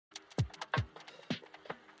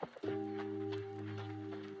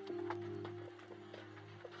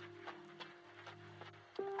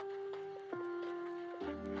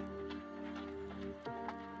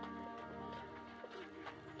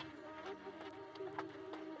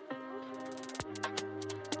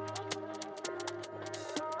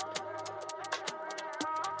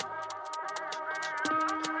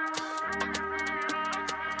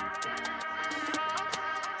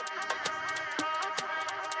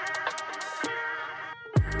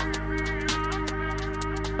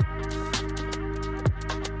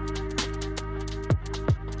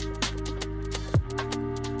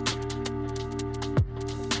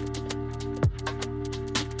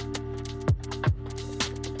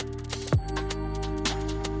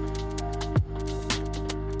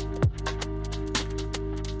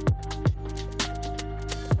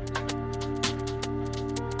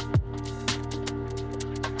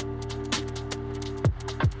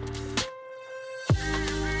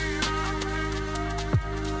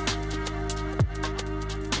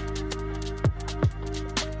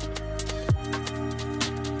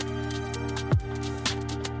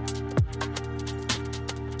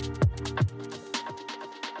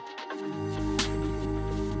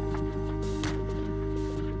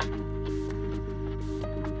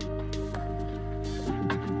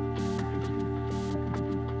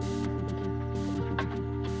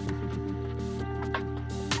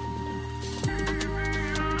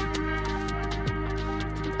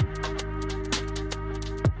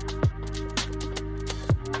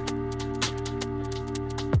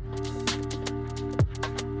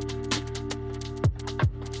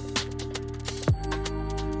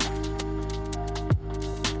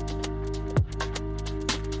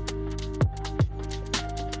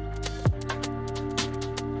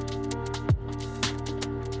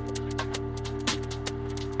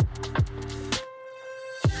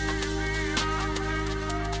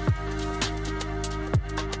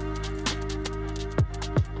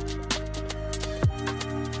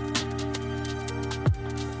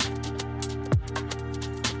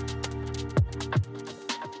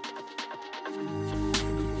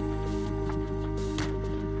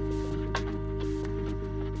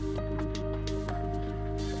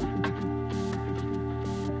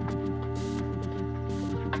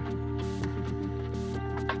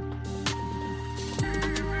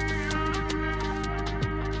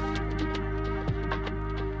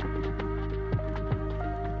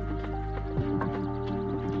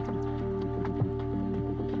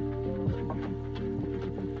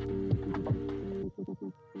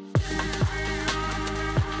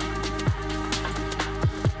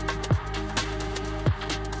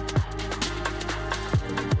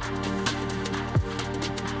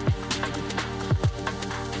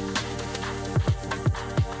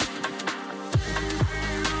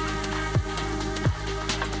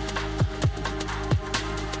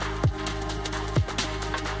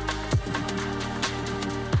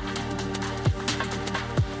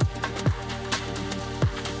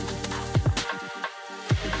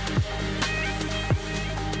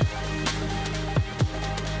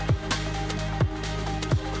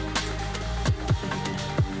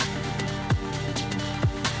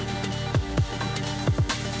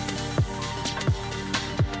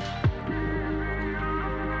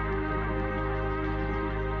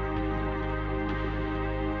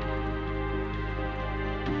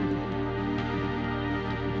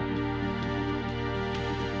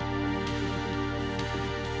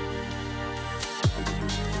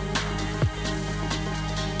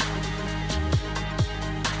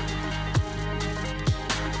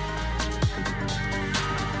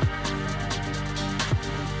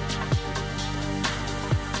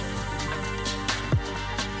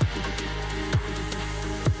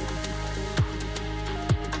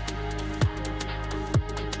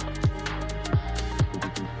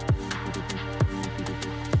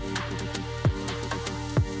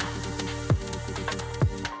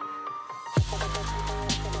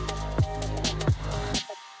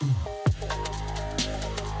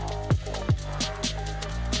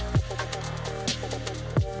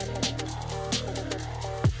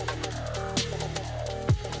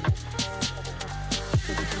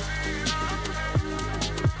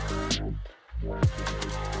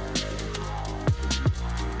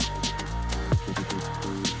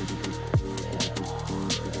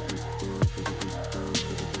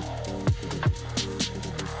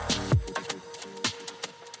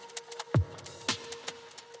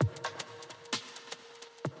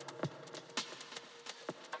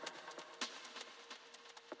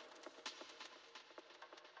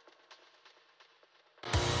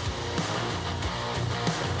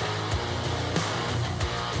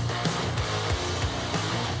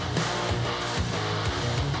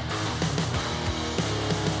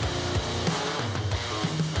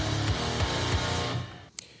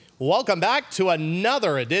Welcome back to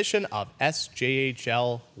another edition of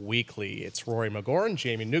SJHL Weekly. It's Rory McGorn,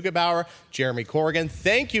 Jamie Neugebauer, Jeremy Corrigan.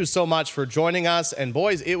 Thank you so much for joining us. And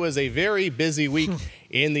boys, it was a very busy week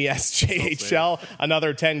in the SJHL.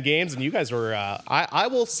 Another 10 games, and you guys were,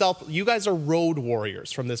 you guys are road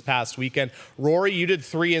warriors from this past weekend. Rory, you did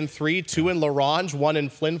 3-3, 2 in La Ronge, 1 in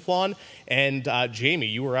Flin Flon. And Jamie,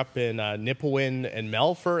 you were up in Nipawin and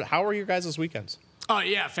Melfort. How were your guys' weekends? Oh,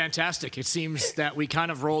 yeah, fantastic. It seems that we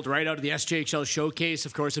kind of rolled right out of the SJHL showcase.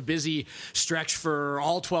 Of course, a busy stretch for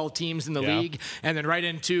all 12 teams in the league. And then right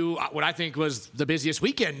into what I think was the busiest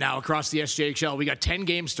weekend now across the SJHL. We got 10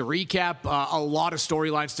 games to recap, a lot of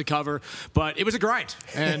storylines to cover. But it was a grind.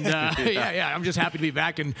 And, I'm just happy to be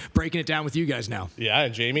back and breaking it down with you guys now. Yeah,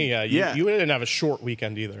 and Jamie, you didn't have a short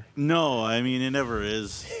weekend either. No, I mean, it never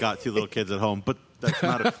is. Got 2 little kids at home. But that's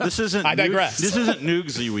not this isn't. I digress. This isn't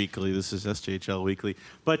Noogsy Weekly. This is SJHL Weekly.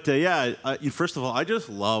 But first of all, I just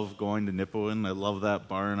love going to Nipawin. I love that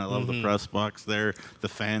barn. I love the press box there, the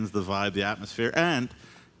fans, the vibe, the atmosphere, and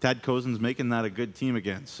Tad Cozen's making that a good team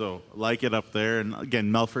again. So like it up there. And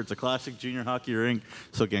again, Melfort's a classic junior hockey rink.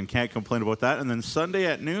 So again, can't complain about that. And then Sunday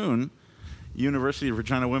at noon, University of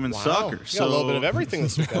Regina women's soccer. So a little bit of everything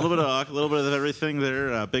this weekend. a little bit of everything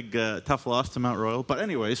there. Big tough loss to Mount Royal. But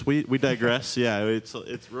anyways, we digress. Yeah, it's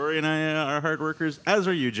Rory and I are hard workers, as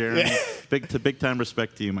are you, Jeremy. Big time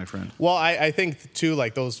respect to you, my friend. Well, I think too,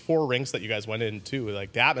 like those 4 rinks that you guys went into,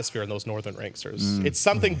 like the atmosphere in those northern rinks, it's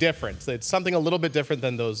something different. It's something a little bit different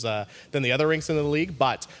than those than the other rinks in the league.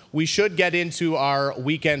 But we should get into our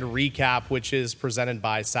weekend recap, which is presented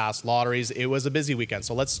by SAS Lotteries. It was a busy weekend,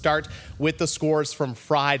 so let's start with the scores from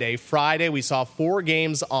Friday. Friday, we saw 4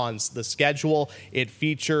 games on the schedule. It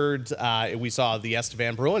featured, we saw the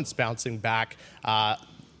Estevan Bruins bouncing back.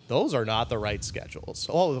 Those are not the right schedules.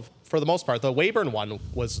 Oh, for the most part, the Weyburn one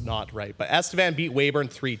was not right. But Estevan beat Weyburn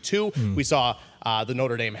 3-2. We saw the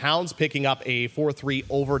Notre Dame Hounds picking up a 4-3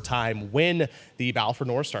 overtime win. The Battleford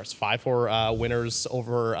North Stars 5-4 winners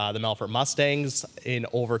over the Melfort Mustangs in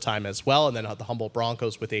overtime as well. And then the Humboldt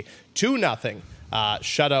Broncos with a 2-0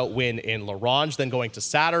 shutout win in La Ronge. Then going to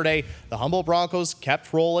Saturday, the Humboldt Broncos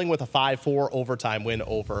kept rolling with a 5-4 overtime win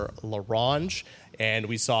over La Ronge. And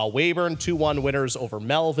we saw Weyburn 2-1 winners over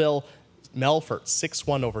Melville, Melfort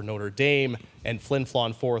 6-1 over Notre Dame, and Flin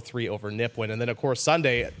Flon 4-3 over Nipawin. And then, of course,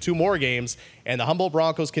 Sunday, 2 more games, and the Humboldt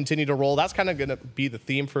Broncos continue to roll. That's kind of going to be the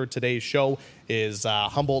theme for today's show is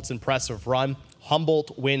Humboldt's impressive run.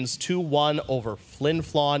 Humboldt wins 2-1 over Flin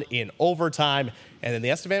Flon in overtime. And then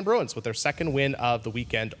the Estevan Bruins with their second win of the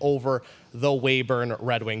weekend over the Weyburn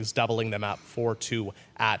Red Wings, doubling them up 4-2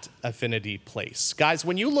 at Affinity Place. Guys,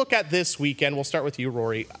 when you look at this weekend, we'll start with you,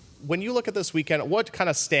 Rory. When you look at this weekend, what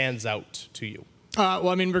kind of stands out to you? Well,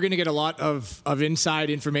 I mean, we're going to get a lot of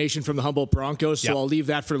inside information from the Humboldt Broncos, so I'll leave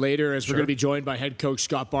that for later as we're going to be joined by head coach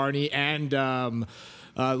Scott Barney and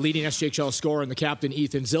leading SJHL scorer and the captain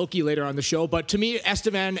Ethan Zilke later on the show. But to me,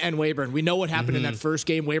 Estevan and Weyburn, we know what happened in that first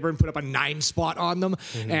game. Weyburn put up a 9 spot on them,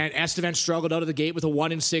 and Estevan struggled out of the gate with a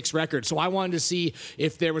 1-6 record. So I wanted to see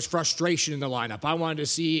if there was frustration in the lineup. I wanted to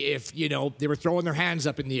see if, they were throwing their hands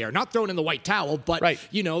up in the air. Not throwing in the white towel, but,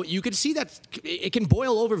 you could see that it can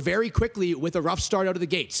boil over very quickly with a rough start out of the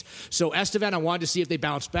gates. So Estevan, I wanted to see if they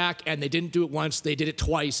bounced back, and they didn't do it once. They did it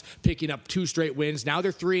twice, picking up 2 straight wins. Now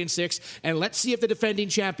they're 3-6, and let's see if the defending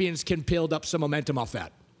champions can build up some momentum off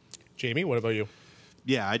that. Jamie, what about you?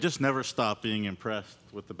 Yeah, I just never stop being impressed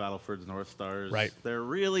with the Battleford's North Stars. Right. They're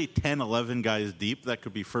really 10, 11 guys deep that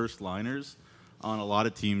could be first liners on a lot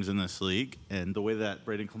of teams in this league. And the way that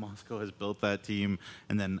Braden Klamosko has built that team.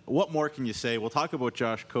 And then what more can you say? We'll talk about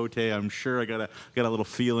Josh Cote. I'm sure I got a little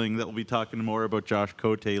feeling that we'll be talking more about Josh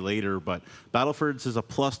Cote later. But Battleford's is a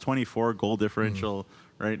plus 24 goal differential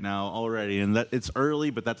right now already. And that it's early,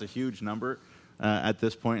 but that's a huge number at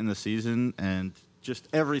this point in the season, and just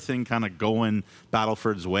everything kind of going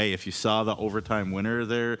Battleford's way. If you saw the overtime winner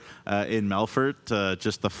there in Melfort,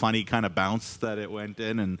 just the funny kind of bounce that it went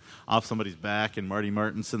in and off somebody's back, and Marty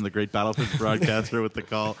Martinson, the great Battleford's broadcaster, with the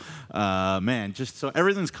call. Just so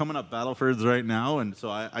everything's coming up Battleford's right now, and so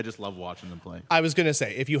I just love watching them play. I was going to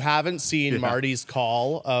say, if you haven't seen Marty's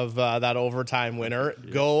call of that overtime winner,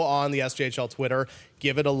 go on the SJHL Twitter,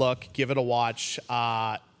 give it a look, give it a watch.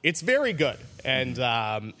 It's very good, and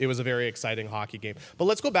it was a very exciting hockey game. But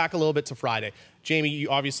let's go back a little bit to Friday. Jamie, you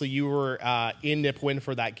were in Nipawin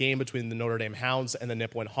for that game between the Notre Dame Hounds and the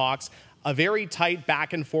Nipawin Hawks. A very tight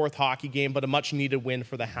back-and-forth hockey game, but a much-needed win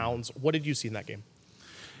for the Hounds. What did you see in that game?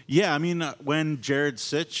 Yeah, I mean, when Jared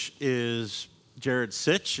Sitch is Jared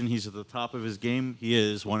Sitch and he's at the top of his game, he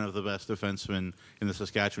is one of the best defensemen in the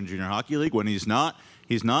Saskatchewan Junior Hockey League. When he's not,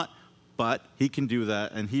 he's not. But he can do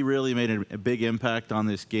that, and he really made a big impact on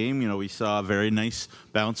this game. You know, we saw a very nice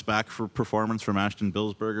bounce back for performance from Ashton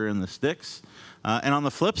Billsberger in the Sticks. And on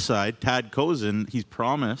the flip side, Tad Kozun, he's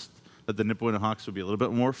promised that the Nipawin Hawks would be a little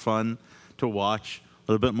bit more fun to watch,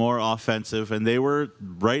 a little bit more offensive, and they were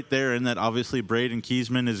right there in that. Obviously, Braden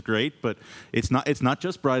Kiesman is great, but it's not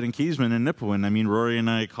just Braden Kiesman and Nipawin. I mean, Rory and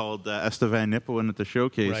I called Estevan Nipawin at the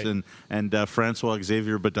showcase, right. and Francois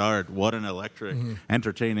Xavier Bedard. What an electric,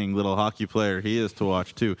 entertaining little hockey player he is to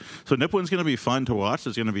watch too. So Nipawin's going to be fun to watch.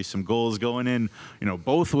 There's going to be some goals going in,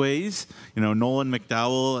 both ways. Nolan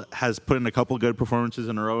McDowell has put in a couple good performances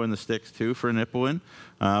in a row in the Sticks too for Nipawin.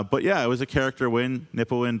 But yeah, it was a character win.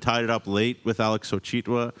 Nipawin tied it up late with Alex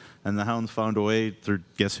Ochitwa, and the Hounds found a way through,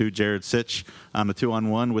 guess who, Jared Sitch on a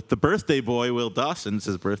 2-on-1 with the birthday boy, Will Dawson. It's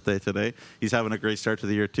his birthday today. He's having a great start to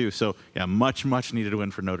the year too. So yeah, much needed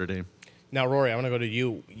win for Notre Dame. Now, Rory, I want to go to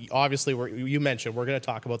you. Obviously, you mentioned we're going to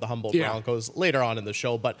talk about the Humboldt Broncos later on in the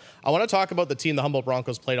show, but I want to talk about the team the Humboldt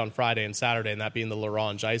Broncos played on Friday and Saturday, and that being the La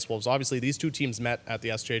Ronge Ice Wolves. Obviously, these two teams met at the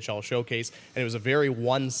SJHL Showcase, and it was a very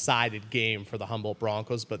one-sided game for the Humboldt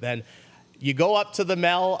Broncos, but then you go up to the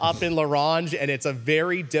Mel up in La Ronge, and it's a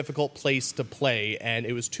very difficult place to play, and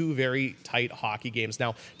it was two very tight hockey games.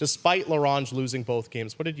 Now, despite La Ronge losing both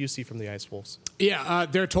games, what did you see from the Ice Wolves? Yeah,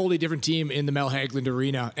 they're a totally different team in the Mel Hagland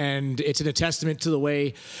Arena, and it's a testament to the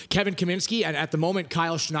way Kevin Kaminsky and at the moment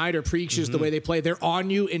Kyle Schneider preaches the way they play. They're on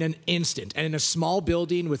you in an instant, and in a small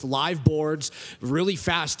building with live boards, really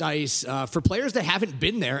fast ice for players that haven't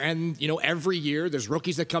been there. And every year there's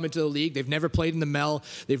rookies that come into the league. They've never played in the Mel.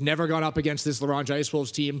 They've never gone up against this La Ronge Ice Wolves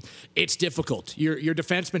team. It's difficult. Your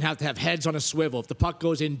defensemen have to have heads on a swivel. If the puck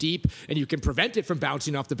goes in deep and you can prevent it from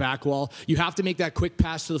bouncing off the back wall, you have to make that quick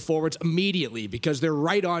pass to the forwards immediately because they're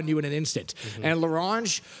right on you in an instant. And La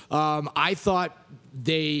Ronge, I thought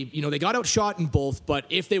they got outshot in both, but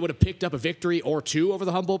if they would have picked up a victory or two over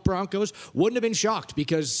the Humboldt Broncos, wouldn't have been shocked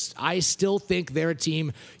because I still think they're a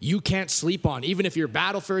team you can't sleep on. Even if you're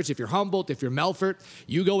Battlefords, if you're Humboldt, if you're Melfort,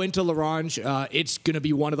 you go into La Ronge, it's going to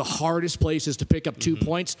be one of the hardest places to pick up 2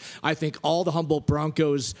 points. I think all the Humboldt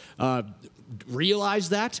Broncos realize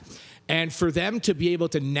that. And for them to be able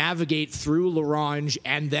to navigate through La Ronge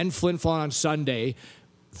and then Flin Flon on Sunday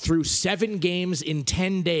through 7 games in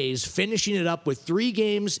 10 days, finishing it up with 3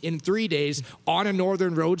 games in 3 days on a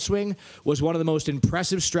northern road swing was one of the most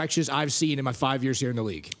impressive stretches I've seen in my 5 years here in the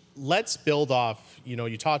league. Let's build off,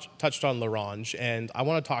 you touched on La Ronge, and I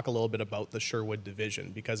want to talk a little bit about the Sherwood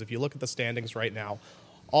division, because if you look at the standings right now,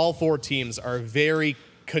 all 4 teams are very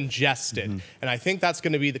congested. And I think that's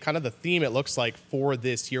going to be the kind of the theme it looks like for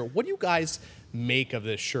this year. What do you guys make of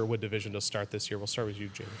this Sherwood division to start this year? We'll start with you,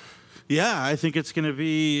 Jamie. Yeah, I think it's going to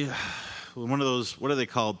be one of those, what are they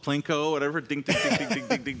called? Plinko, whatever? Ding, ding, ding, ding, ding,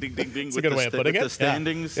 ding, ding, ding, ding, ding. That's a good way of putting it. The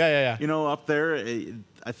standings, yeah. Up there.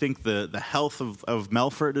 I think the health of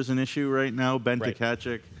Melfort is an issue right now. Ben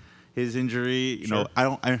Tkachuk, his injury,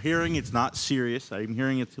 I'm hearing it's not serious. I'm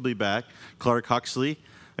hearing he'll be back. Clark Huxley,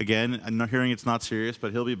 again, I'm not hearing it's not serious,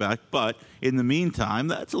 but he'll be back. But in the meantime,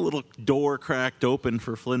 that's a little door cracked open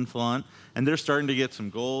for Flin Flon. And they're starting to get some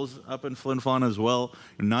goals up in Flin Flon as well.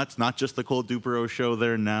 It's not just the Cole Dupereau show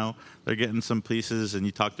there now. They're getting some pieces. And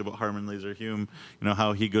you talked about Harmon Laser-Hume,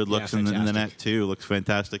 how he good looks in the net too. Looks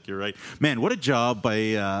fantastic. You're right. Man, what a job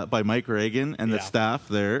by Mike Reagan and the staff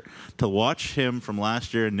there to watch him from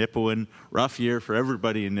last year in Nipawin. Rough year for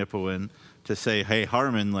everybody in Nipawin. To say, hey,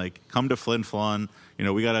 Harmon, come to Flin Flon.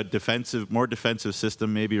 We got a more defensive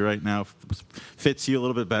system maybe right now. Fits you a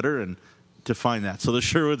little bit better, and to find that. So the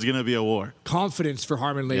Sherwood's going to be a war. Confidence for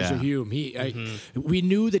Harmon Laser-Hume. We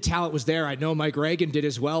knew the talent was there. I know Mike Reagan did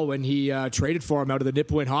as well when he traded for him out of the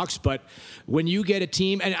Nipawin Hawks. But when you get a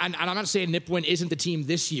team, and I'm not saying Nipawin isn't the team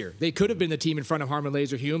this year. They could have been the team in front of Harmon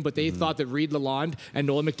Laser-Hume, but they thought that Reed Lalonde and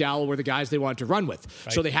Nolan McDowell were the guys they wanted to run with.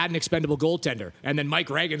 Right. So they had an expendable goaltender. And then Mike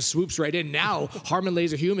Reagan swoops right in. Now Harmon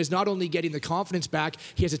Laser-Hume is not only getting the confidence back,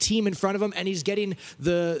 he has a team in front of him, and he's getting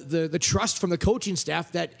the trust from the coaching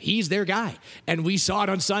staff that he's their guy. And we saw it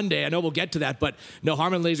on Sunday. I know we'll get to that, but no,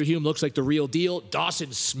 Harmon Laser-Hume looks like the real deal.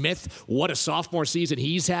 Dawson Smith, what a sophomore season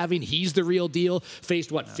he's having. He's the real deal. Faced,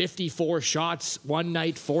 54 shots one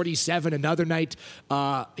night, 47 another night.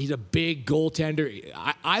 He's a big goaltender.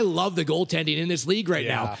 I love the goaltending in this league right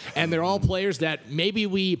now. And they're all players that maybe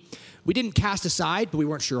we didn't cast aside, but we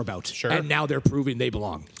weren't sure about. Sure. And now they're proving they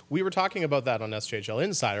belong. We were talking about that on SJHL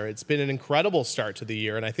Insider. It's been an incredible start to the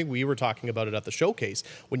year, and I think we were talking about it at the showcase.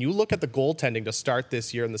 When you look at the goaltending to start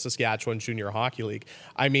this year in the Saskatchewan Junior Hockey League,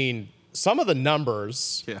 I mean, some of the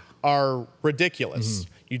numbers are ridiculous.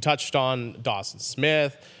 You touched on Dawson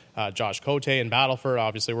Smith, Josh Cote and Battleford.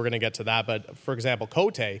 Obviously, we're going to get to that. But, for example,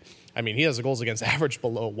 Cote, I mean, he has a goals against average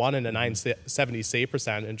below 1 and a .970 save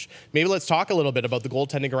percentage. Maybe let's talk a little bit about the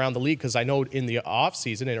goaltending around the league, because I know in the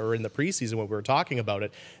offseason or in the preseason when we were talking about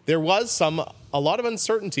it, there was a lot of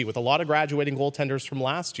uncertainty with a lot of graduating goaltenders from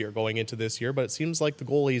last year going into this year, but it seems like the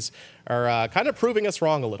goalies are kind of proving us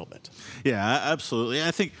wrong a little bit. Yeah, absolutely.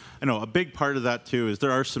 I think, a big part of that too is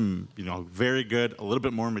there are some, very good, a little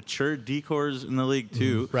bit more mature decors in the league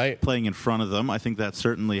too, right, playing in front of them. I think that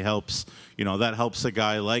certainly helps. That helps a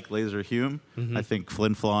guy like Laser Hume. I think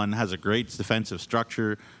Flin Flon has a great defensive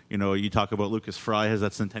structure. You talk about Lucas Fry has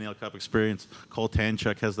that Centennial Cup experience. Cole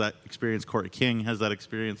Tanchuk has that experience. Corey King has that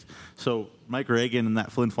experience. So Mike Reagan and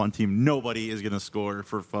that Flin Flon team, nobody is going to score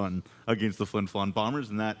for fun against the Flin Flon Bombers,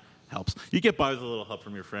 and that helps. You get by with a little help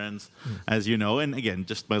from your friends, as you know. And again,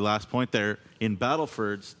 just my last point there, in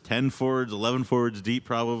Battlefords, 10 forwards, 11 forwards deep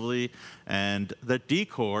probably, and the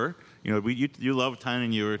D-core, you love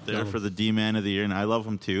Tynan Ewert there for the D-Man of the year, and I love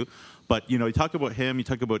him too. But, you talk about him, you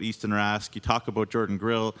talk about Easton Rask, you talk about Jordan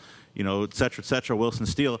Grill, et cetera, Wilson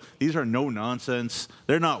Steele. These are no nonsense.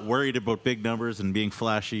 They're not worried about big numbers and being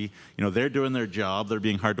flashy. They're doing their job. They're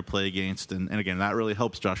being hard to play against. And again, that really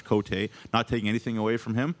helps Josh Cote, not taking anything away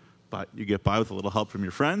from him. But you get by with a little help from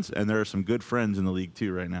your friends, and there are some good friends in the league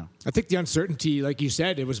too right now. I think the uncertainty, like you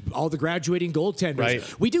said, it was all the graduating goaltenders.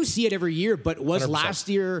 Right. We do see it every year, but was 100%. Last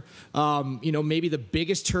year, maybe the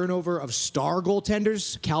biggest turnover of star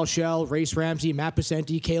goaltenders? Cal Shell, Race Ramsey, Matt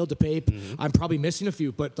Pacenti, Cale DePape. I'm probably missing a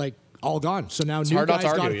few, but all gone. So now new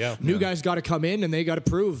guys got to come in, and they got to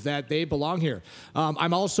prove that they belong here.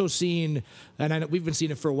 I'm also seeing, and I know we've been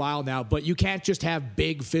seeing it for a while now, but you can't just have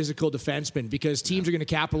big physical defensemen, because teams are going to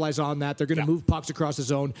capitalize on that. They're going to move pucks across the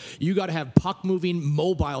zone. You got to have puck-moving,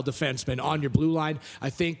 mobile defensemen on your blue line. I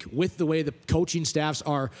think with the way the coaching staffs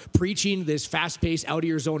are preaching this fast-paced,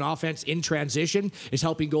 out-of-your-zone offense in transition is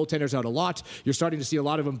helping goaltenders out a lot. You're starting to see a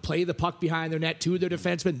lot of them play the puck behind their net to their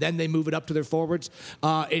defensemen, then they move it up to their forwards.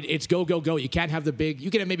 It's go, go, go. You can't have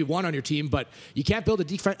you can have maybe one on your team, but you can't build a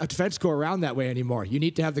defense core around that way anymore. You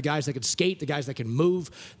need to have the guys that can skate, the guys that can move.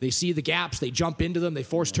 They see the gaps, they jump into them, they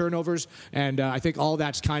force turnovers, and I think all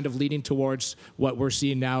that's kind of leading towards what we're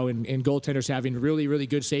seeing now in goaltenders having really, really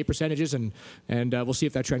good save percentages, and we'll see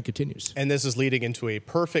if that trend continues. And this is leading into a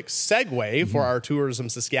perfect segue for our Tourism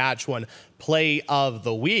Saskatchewan Play of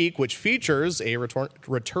the Week, which features a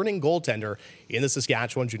returning goaltender in the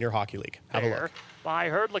Saskatchewan Junior Hockey League. Have a look. By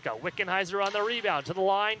Herdlicka. Wickenheiser on the rebound to the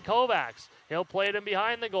line. Kovacs. He'll play it in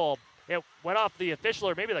behind the goal. It went off the official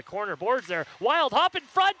or maybe the corner boards there. Wild hop in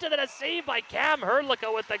front, and then a save by Cam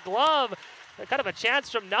Herdlicka with the glove. Kind of a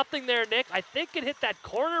chance from nothing there, Nick. I think it hit that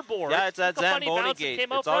corner board. Yeah, it's that Zamboni gate.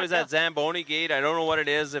 It's always that Zamboni gate. I don't know what it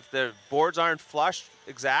is. If the boards aren't flush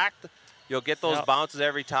exact, you'll get those bounces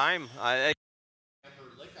every time.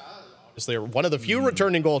 Obviously, one of the few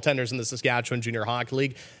returning goaltenders in the Saskatchewan Junior Hockey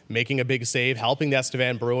League, making a big save, helping the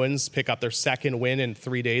Estevan Bruins pick up their second win in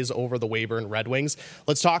 3 days over the Weyburn Red Wings.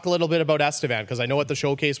 Let's talk a little bit about Estevan, because I know at the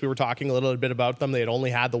showcase we were talking a little bit about them. They had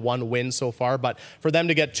only had the one win so far, but for them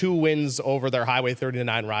to get 2 wins over their Highway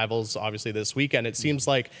 39 rivals, obviously this weekend, it seems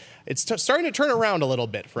like it's starting to turn around a little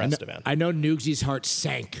bit for Estevan. I know Nugsy's heart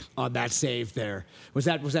sank on that save there. Was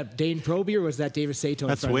that Dane Proby or was that David Sato?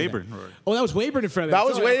 That's Weyburn. Oh, that was Weyburn in front of that. That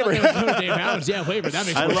was Weyburn. Dave Allen's. Yeah, Weyburn. That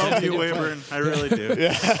makes I more sense. love you, Weyburn. I really do.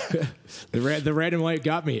 Yeah. The red and white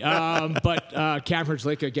got me. But Cam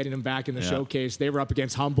Herdlicka getting them back in the showcase. They were up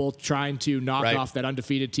against Humboldt trying to knock off that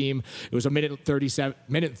undefeated team. It was a minute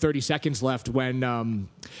and 30 seconds left when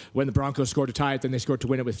the Broncos scored to tie it. Then they scored to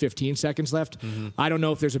win it with 15 seconds left. I don't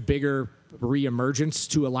know if there's a bigger re-emergence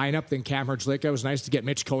to a lineup than Cam Herdlicka. It was nice to get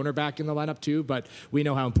Mitch Koner back in the lineup too, but we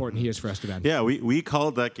know how important he is for Estevan. Yeah, we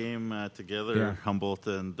called that game together, Humboldt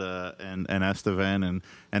and Estevan,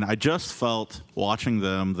 and I just felt watching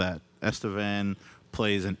them that Estevan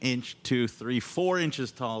plays an inch, 2, 3, 4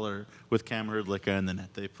 inches taller with Cam Herdlicka in the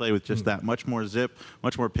net. They play with just that much more zip,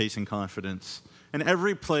 much more pace and confidence. And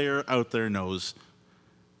every player out there knows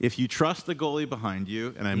if you trust the goalie behind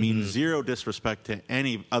you, and I mean zero disrespect to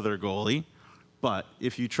any other goalie, but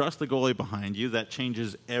if you trust the goalie behind you, that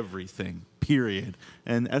changes everything, period.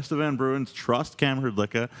 And Estevan Bruins trust Cam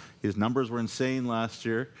Herdlicka. His numbers were insane last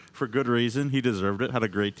year for good reason. He deserved it, had a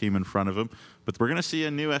great team in front of him. But we're going to see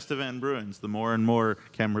a new Estevan Bruins the more and more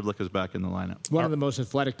Cam Herdlicka's back in the lineup. One of the most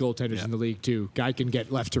athletic goaltenders in the league, too. Guy can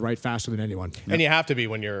get left to right faster than anyone. And you have to be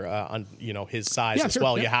when you're on his size as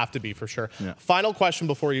well. You have to be for sure. Yeah. Final question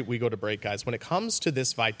before we go to break, guys. When it comes to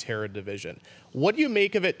this Viterra division, what do you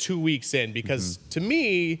make of it 2 weeks in? Because to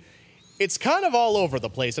me, it's kind of all over the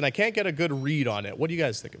place, and I can't get a good read on it. What do you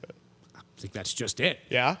guys think of it? think that's just it.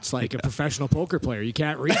 Yeah. It's like a professional poker player. You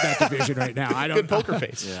can't read that division right now. I don't. Good poker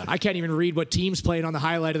face. Yeah. I can't even read what team's playing on the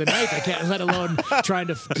highlight of the night. I can't, let alone trying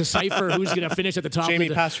to decipher who's going to finish at the top. Jamie, of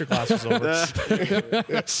the, pass your glasses over.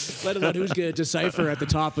 Let alone who's going to decipher at the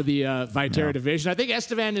top of the Viterra division. I think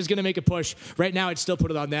Estevan is going to make a push. Right now, I'd still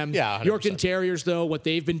put it on them. Yeah, 100%. Yorkton Terriers, though, what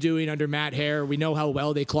they've been doing under Matt Hare, we know how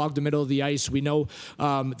well they clogged the middle of the ice. We know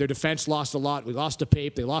their defense lost a lot. We lost to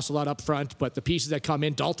Pape. They lost a lot up front, but the pieces that come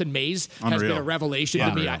in, Dalton Mays has been a revelation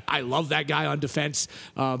to me. I love that guy on defense.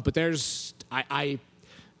 But I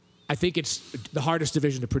think it's the hardest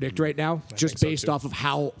division to predict right now, just based off of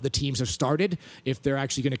how the teams have started. If they're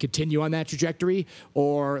actually going to continue on that trajectory,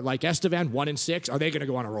 or like Estevan, 1-6, are they going to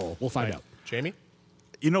go on a roll? We'll find out. Jamie?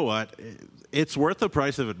 You know what? It's worth the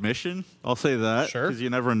price of admission. I'll say that. Sure. Because you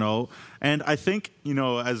never know. And I think,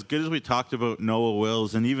 as good as we talked about Noah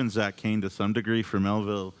Wills and even Zach Kane to some degree for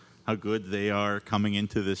Melville, how good they are coming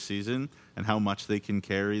into this season and how much they can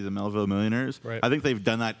carry the Melville Millionaires. Right. I think they've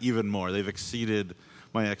done that even more. They've exceeded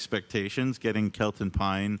my expectations. Getting Kelton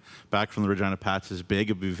Pine back from the Regina Pats is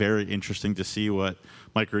big. It'd be very interesting to see what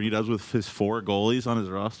Mike Rooney does with his 4 goalies on his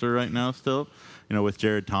roster right now still. With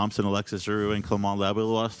Jared Thompson, Alexis Giroux, and Clement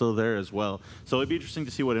Labillois still there as well. So it'd be interesting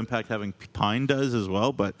to see what impact having Pine does as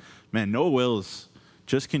well. But, man, Noah Wills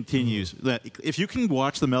just continues. If you can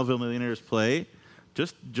watch the Melville Millionaires play,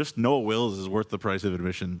 just Noah Wills is worth the price of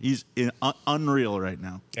admission. He's unreal right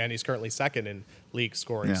now. And he's currently second in league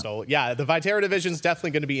scoring. Yeah. So, the Viterra division is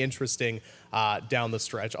definitely going to be interesting down the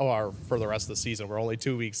stretch. Or for the rest of the season. We're only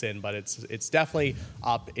 2 weeks in, but it's definitely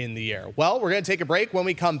up in the air. Well, we're going to take a break. When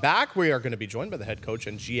we come back, we are going to be joined by the head coach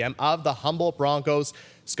and GM of the Humboldt Broncos,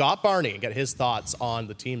 Scott Barney, and get his thoughts on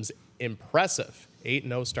the team's impressive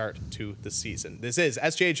 8-0 start to the season. This is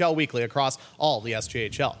SJHL Weekly across all the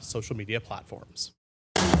SJHL social media platforms.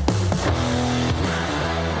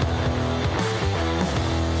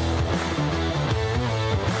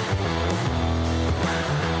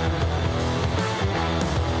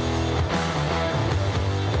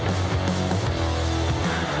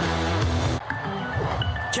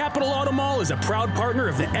 Capital Auto Mall is a proud partner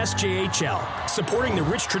of the SJHL, supporting the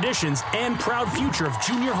rich traditions and proud future of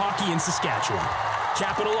junior hockey in Saskatchewan.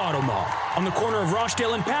 Capital Auto Mall, on the corner of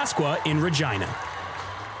Rochdale and Pasqua in Regina.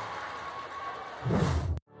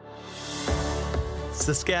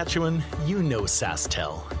 Saskatchewan, you know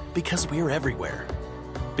SaskTel, because we're everywhere.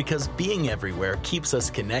 Because being everywhere keeps us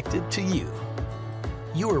connected to you.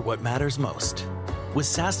 You are what matters most. With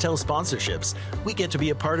SaskTel sponsorships, we get to be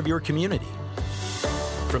a part of your community.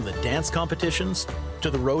 From the dance competitions, to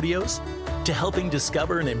the rodeos, to helping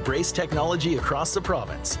discover and embrace technology across the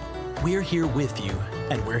province, we're here with you,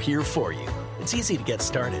 and we're here for you. It's easy to get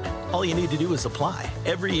started. All you need to do is apply.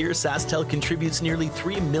 Every year, SaskTel contributes nearly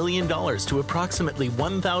 $3 million to approximately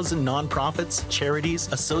 1,000 nonprofits, charities,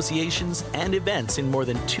 associations, and events in more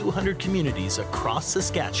than 200 communities across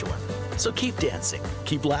Saskatchewan. So keep dancing,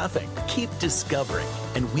 keep laughing, keep discovering,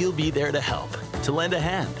 and we'll be there to help, to lend a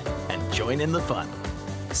hand, and join in the fun.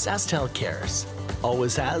 SaskTel cares.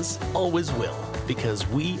 Always has, always will, because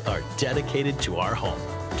we are dedicated to our home.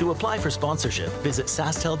 To apply for sponsorship, visit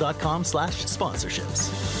sastel.com/sponsorships.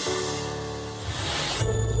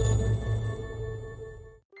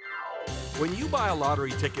 When you buy a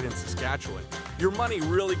lottery ticket in Saskatchewan, your money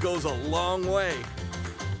really goes a long way.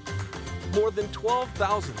 More than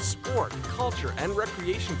 12,000 sport, culture, and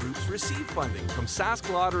recreation groups receive funding from Sask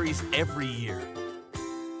Lotteries every year.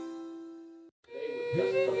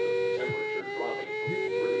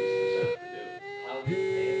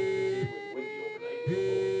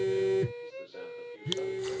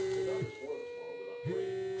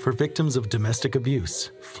 For victims of domestic abuse,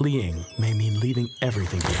 fleeing may mean leaving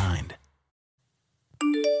everything behind.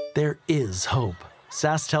 There is hope.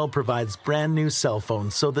 SaskTel provides brand new cell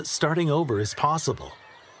phones so that starting over is possible.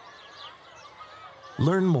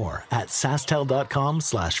 Learn more at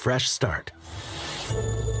sastel.com/freshstart.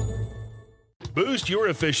 Boost your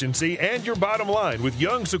efficiency and your bottom line with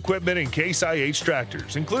Young's Equipment and Case IH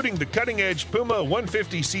tractors, including the cutting-edge Puma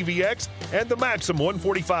 150 CVX and the Maxim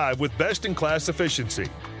 145 with best-in-class efficiency.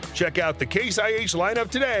 Check out the Case IH lineup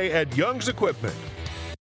today at Young's Equipment.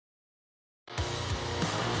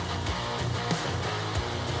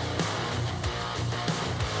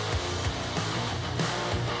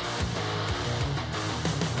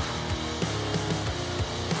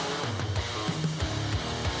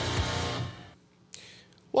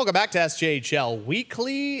 Welcome back to SJHL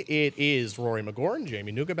Weekly. It is Rory McGorn,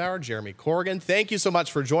 Jamie Neugebauer, Jeremy Corrigan. Thank you so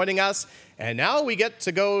much for joining us. And now we get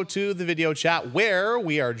to go to the video chat where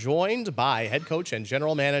we are joined by head coach and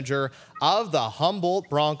general manager of the Humboldt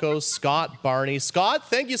Broncos, Scott Barney. Scott,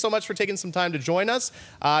 thank you so much for taking some time to join us.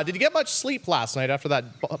 Did you get much sleep last night after that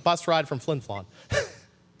bus ride from Flin Flon?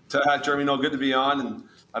 Jeremy, good to be on. And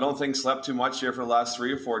I don't think slept too much here for the last 3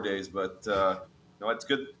 or 4 days, but it's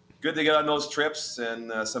good. Good to get on those trips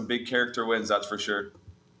and some big character wins, that's for sure.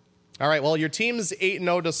 All right, well, your team's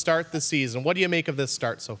 8-0 to start the season. What do you make of this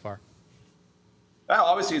start so far? Well,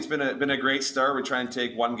 obviously, it's been a great start. We try and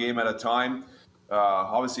take one game at a time.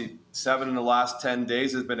 Obviously, 7 in the last 10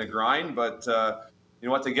 days has been a grind, but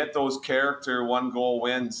to get those character one-goal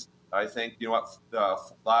wins, I think, the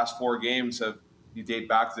last 4 games you date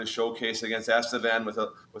back to the showcase against Estevan with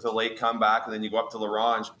a late comeback, and then you go up to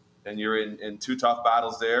Larange. And you're in 2 tough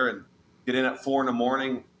battles there, and get in at 4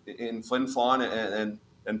 a.m. in Flin Flon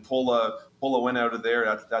and pull a win out of there.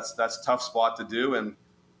 That's a tough spot to do. And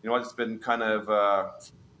it's been kind of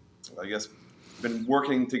been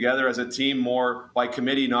working together as a team more by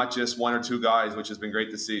committee, not just 1 or 2 guys, which has been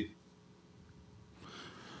great to see.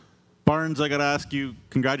 Barnes, I got to ask you,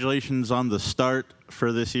 congratulations on the start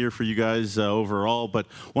for this year for you guys overall. But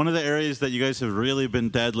one of the areas that you guys have really been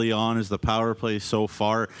deadly on is the power play so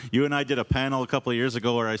far. You and I did a panel a couple of years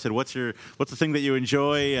ago where I said, what's the thing that you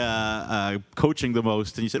enjoy coaching the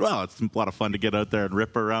most? And you said, well, it's a lot of fun to get out there and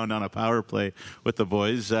rip around on a power play with the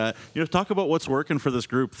boys. Talk about what's working for this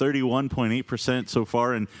group, 31.8% so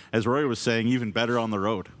far. And as Roy was saying, even better on the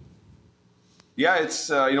road. Yeah, it's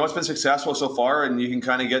it's been successful so far, and you can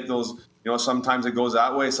kind of get those. Sometimes it goes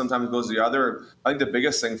that way, sometimes it goes the other. I think the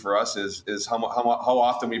biggest thing for us is how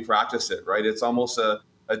often we practice it. Right, it's almost a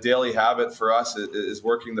daily habit for us is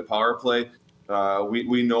working the power play.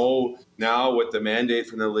 We know now with the mandate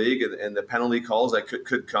from the league and the penalty calls that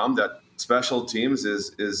could come that special teams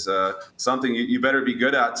is something you better be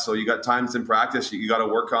good at. So you got times in practice, you got to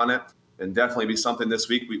work on it, and definitely be something this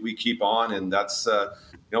week we keep on, and that's.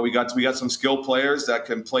 We got some skilled players that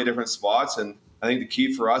can play different spots, and I think the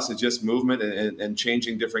key for us is just movement and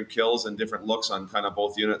changing different kills and different looks on kind of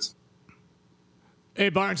both units. Hey,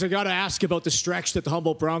 Barnes, I got to ask about the stretch that the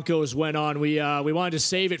Humboldt Broncos went on. We wanted to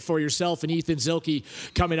save it for yourself and Ethan Zilke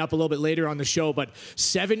coming up a little bit later on the show, but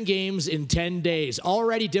 7 games in 10 days,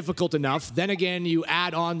 already difficult enough. Then again, you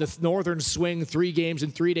add on the Northern Swing, 3 games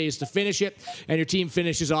in 3 days to finish it, and your team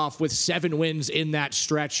finishes off with 7 wins in that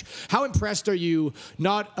stretch. How impressed are you,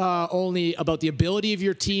 not only about the ability of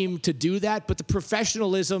your team to do that, but the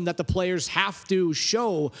professionalism that the players have to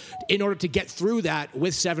show in order to get through that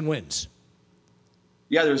with 7 wins?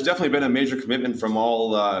 Yeah, there's definitely been a major commitment from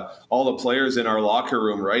all the players in our locker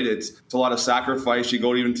room, right? It's a lot of sacrifice. You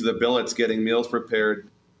go even to the billets, getting meals prepared,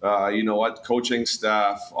 coaching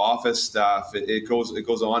staff, office staff. It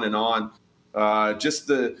goes on and on. Our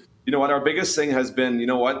biggest thing has been,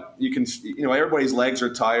 everybody's legs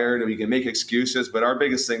are tired and we can make excuses, but our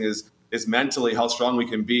biggest thing is mentally how strong we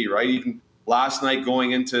can be, right? Even last night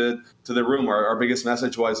going into the room, our biggest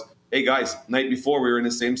message was, hey guys, night before we were in the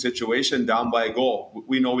same situation, down by a goal.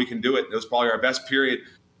 We know we can do it. It was probably our best period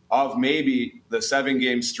of maybe the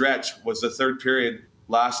 7-game stretch was the 3rd period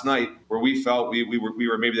last night where we felt we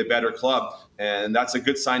were maybe the better club. And that's a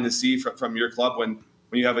good sign to see from your club when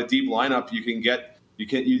you have a deep lineup,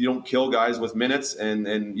 you don't kill guys with minutes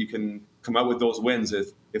and you can come out with those wins.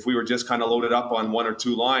 If we were just kind of loaded up on 1 or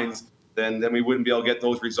 2 lines, then we wouldn't be able to get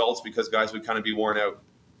those results because guys would kind of be worn out.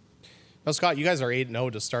 Now, Scott, you guys are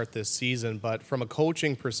 8-0 to start this season, but from a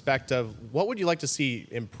coaching perspective, what would you like to see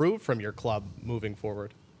improve from your club moving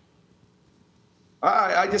forward?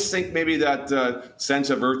 I just think maybe that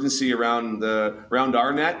sense of urgency around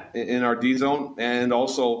our net in our D zone and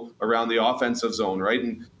also around the offensive zone, right?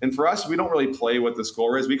 And for us, we don't really play what the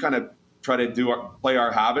score is. We kind of try to play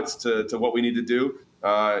our habits to what we need to do.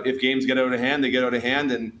 If games get out of hand, they get out of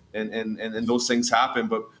hand, and those things happen.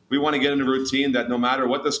 But we want to get in a routine that no matter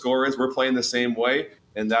what the score is, we're playing the same way,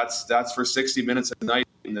 and that's for 60 minutes a night.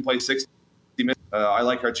 And to play 60 minutes, I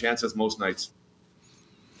like our chances most nights.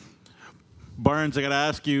 Barnes, I got to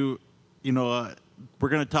ask you, we're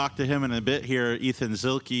going to talk to him in a bit here, Ethan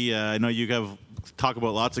Zilke. I know you have talk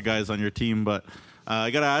about lots of guys on your team, but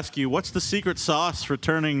I got to ask you, what's the secret sauce for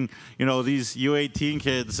turning, these U18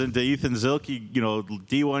 kids into Ethan Zilke,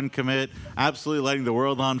 D1 commit, absolutely lighting the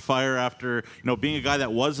world on fire after, being a guy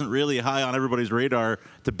that wasn't really high on everybody's radar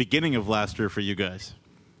at the beginning of last year for you guys?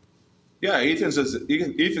 Yeah, Ethan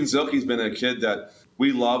Zilke's been a kid that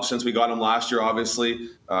we love since we got him last year, obviously.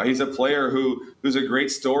 He's a player who's a great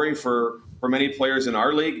story for many players in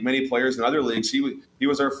our league, many players in other leagues. He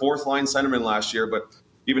was our fourth-line centerman last year, but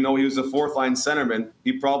even though he was a fourth-line centerman,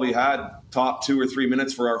 he probably had top 2 or 3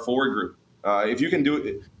 minutes for our forward group. If you can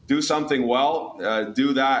do something well,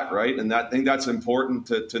 do that, right? And I think that's important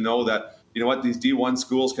to know that, you know what, these D1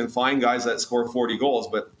 schools can find guys that score 40 goals,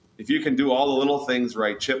 but if you can do all the little things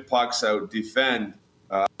right, chip pucks out, defend,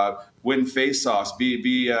 win faceoffs,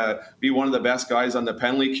 be one of the best guys on the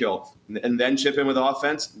penalty kill, and then chip in with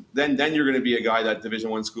offense, then you're going to be a guy that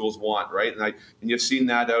Division I schools want, right? And you've seen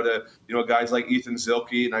that out of, you know, guys like Ethan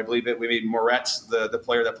Zilke, and I believe we made Moretz, the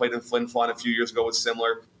player that played in Flin Flon a few years ago, was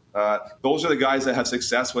similar. Those are the guys that have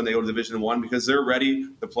success when they go to Division I because they're ready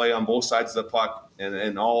to play on both sides of the puck,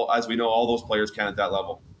 and all, as we know, all those players can at that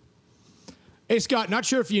level. Hey, Scott, not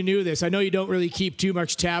sure if you knew this. I know you don't really keep too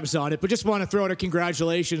much tabs on it, but just want to throw out a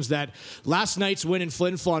congratulations that last night's win in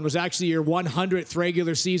Flin Flon was actually your 100th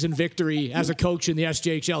regular season victory as a coach in the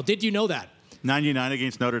SJHL. Did you know that? 99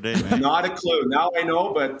 against Notre Dame, man. Not a clue. Now I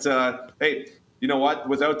know, but hey, you know what?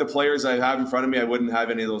 Without the players I have in front of me, I wouldn't have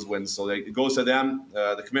any of those wins. So it goes to them,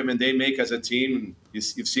 the commitment they make as a team. You've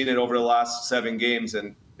seen it over the last 7 games,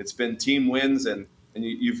 and it's been team wins, and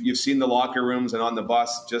you've seen the locker rooms and on the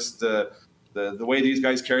bus, just the way these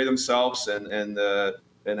guys carry themselves and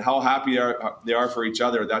how happy they are for each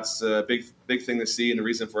other. That's a big thing to see and the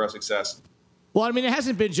reason for our success. Well, I mean, it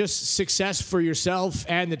hasn't been just success for yourself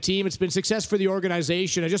and the team. It's been success for the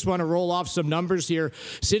organization. I just want to roll off some numbers here.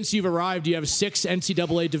 Since you've arrived, you have 6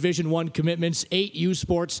 NCAA Division I commitments, 8 U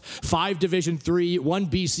Sports, 5 Division III, 1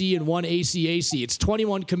 BC, and 1 ACAC. It's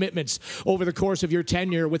 21 commitments over the course of your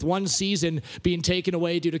tenure, with 1 season being taken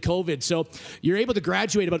away due to COVID. So you're able to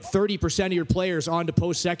graduate about 30% of your players onto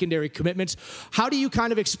post-secondary commitments. How do you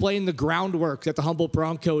kind of explain the groundwork that the Humboldt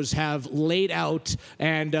Broncos have laid out?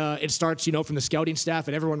 And it starts, you know, from the scouting staff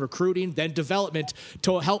and everyone recruiting, then development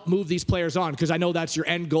to help move these players on, because I know that's your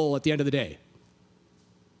end goal at the end of the day.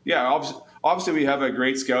 Yeah, obviously we have a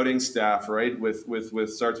great scouting staff, right? With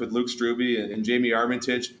starts with Luke Struby and Jamie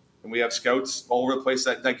Armitage, and we have scouts all over the place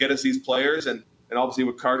that get us these players, and obviously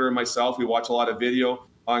with Carter and myself, we watch a lot of video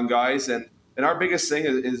on guys, and our biggest thing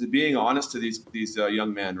is being honest to these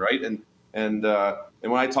young men, right? And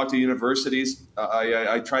when I talk to universities,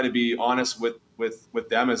 I try to be honest with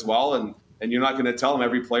them as well, and you're not going to tell them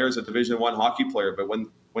every player is a Division I hockey player, but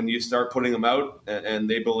when you start putting them out and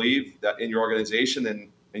they believe that in your organization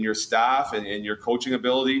and your staff and your coaching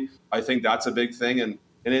ability, I think that's a big thing. And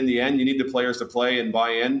in the end, you need the players to play and buy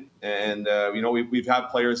in. And you know, we've had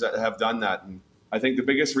players that have done that. And I think the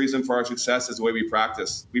biggest reason for our success is the way we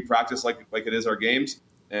practice. We practice like it is our games,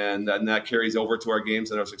 and that carries over to our games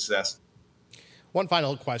and our success. One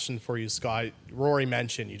final question for you, Scott. Rory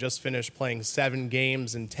mentioned you just finished playing 7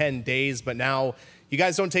 games in 10 days, but now you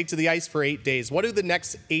guys don't take to the ice for 8 days. What do the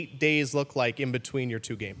next 8 days look like in between your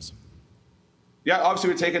 2 games? Yeah, obviously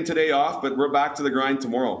we're taking today off, but we're back to the grind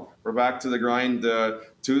tomorrow. We're back to the grind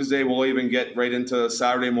Tuesday. We'll even get right into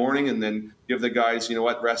Saturday morning and then give the guys, you know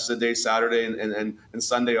what, rest of the day Saturday and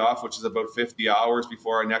Sunday off, which is about 50 hours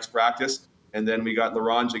before our next practice. And then we got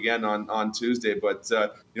LaRange again on Tuesday. But,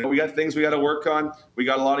 you know, we got things we got to work on. We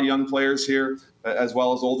got a lot of young players here as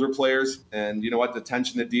well as older players. And, you know what, the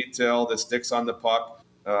attention to detail, the sticks on the puck,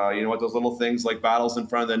 you know what, those little things like battles in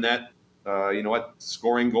front of the net, you know what,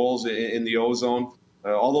 scoring goals in the O-zone,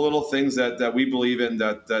 all the little things that we believe in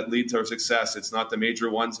that lead to our success. It's not the major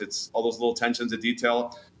ones. It's all those little attentions to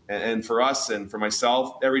detail. And for us and for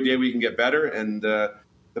myself, every day we can get better. And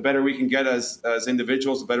the better we can get as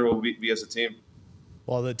individuals, the better we'll be as a team.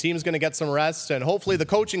 Well, the team's going to get some rest, and hopefully the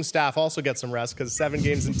coaching staff also gets some rest, because 7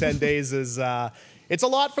 games in 10 days is it's a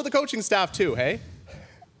lot for the coaching staff too, hey?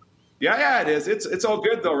 Yeah, it is. It's all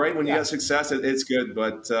good though, right? When you get success, it's good.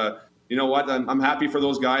 But you know what? I'm happy for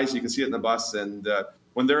those guys. You can see it in the bus, and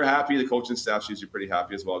when they're happy, the coaching staff's usually pretty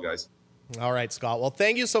happy as well, guys. All right, Scott. Well,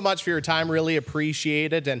 thank you so much for your time. Really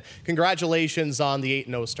appreciate it, and congratulations on the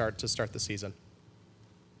 8-0 start to start the season.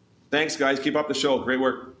 Thanks, guys. Keep up the show. Great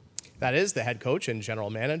work. That is the head coach and general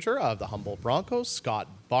manager of the Humboldt Broncos, Scott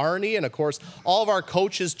Barney. And, of course, all of our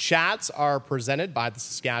coaches' chats are presented by the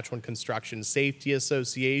Saskatchewan Construction Safety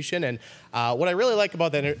Association. And what I really like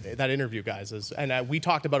about that interview, guys, is, and we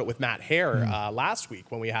talked about it with Matt Hare last week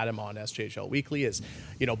when we had him on SJHL Weekly, is,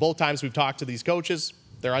 you know, both times we've talked to these coaches,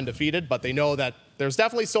 they're undefeated, but they know that there's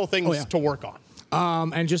definitely still things to work on.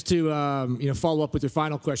 And just to follow up with your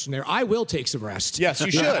final question there, I will take some rest. Yes,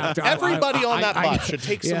 you should. Everybody on that bus should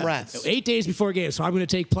take some rest. 8 days before game, so I'm going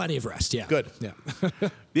to take plenty of rest. Yeah. Good. Yeah.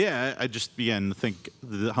 Yeah, I just think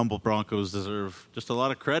the Humboldt Broncos deserve just a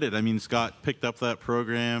lot of credit. I mean, Scott picked up that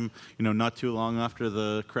program, not too long after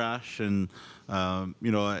the crash, and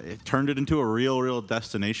it turned it into a real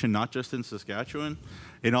destination, not just in Saskatchewan,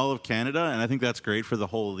 in all of Canada. And I think that's great for the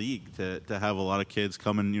whole league to have a lot of kids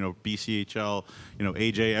coming, BCHL,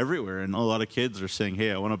 AJ everywhere. And a lot of kids are saying,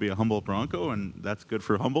 hey, I want to be a Humboldt Bronco. And that's good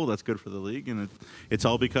for Humboldt. That's good for the league. And it's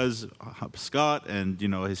all because Scott and,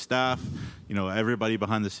 his staff, everybody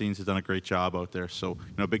behind the scenes has done a great job out there. So,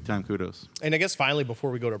 big time kudos. And I guess finally,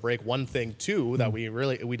 before we go to break, one thing too that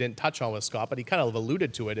we didn't touch on with Scott, but he kind of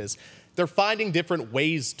alluded to it, is they're finding different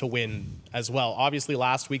ways to win as well. Obviously,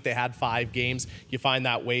 last week they had 5 games. You find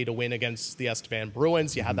that way to win against the Estevan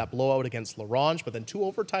Bruins. You had that blowout against La Ronge, but then 2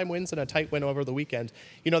 overtime wins and a tight win over the weekend.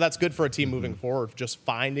 That's good for a team moving forward, just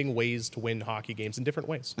finding ways to win hockey games in different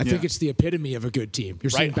ways. I think it's the epitome of a good team. You're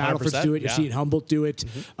seeing Battlefords do it. You're seeing Humboldt do it.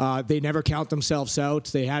 They never count themselves out.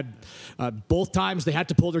 They had both times they had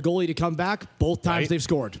to pull their goalie to come back. Both times they've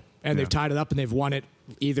scored. And they've tied it up and they've won it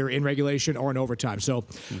either in regulation or in overtime. So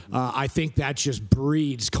I think that just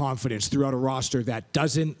breeds confidence throughout a roster that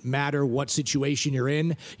doesn't matter what situation you're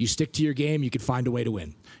in. You stick to your game, you can find a way to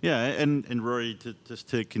win. Yeah, and Rory,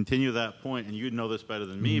 to continue that point, and you know this better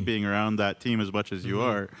than me, being around that team as much as you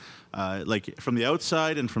are, from the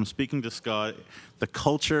outside and from speaking to Scott, the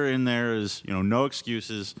culture in there is, no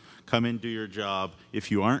excuses. Come in, do your job.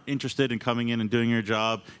 If you aren't interested in coming in and doing your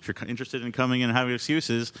job, if you're interested in coming in and having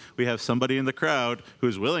excuses, we have somebody in the crowd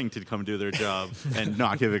who's willing to come do their job and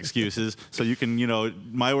not give excuses. So you can,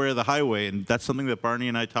 my way or the highway. And that's something that Barney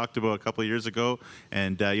and I talked about a couple of years ago.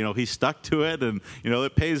 And, he stuck to it. And,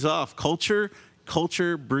 it pays off.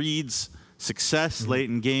 Culture breeds success late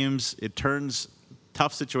in games. It turns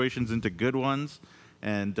tough situations into good ones.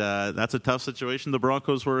 And that's a tough situation the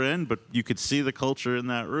Broncos were in, but you could see the culture in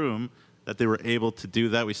that room that they were able to do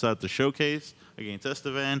that. We saw it at the showcase against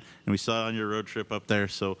Estevan, and we saw it on your road trip up there.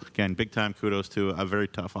 So, again, big-time kudos to a very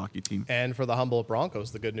tough hockey team. And for the Humboldt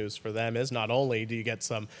Broncos, the good news for them is not only do you get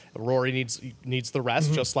some – Rory needs the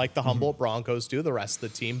rest, just like the Humboldt Broncos do, the rest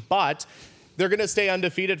of the team, but – they're going to stay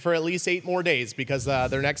undefeated for at least 8 more days because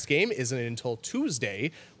their next game isn't until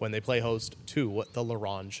Tuesday when they play host to the La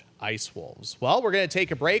Ronge Ice Wolves. Well, we're going to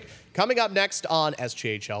take a break. Coming up next on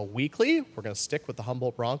SJHL Weekly, we're going to stick with the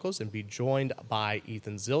Humboldt Broncos and be joined by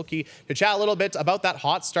Ethan Zielke to chat a little bit about that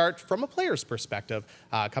hot start from a player's perspective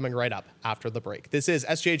coming right up after the break. This is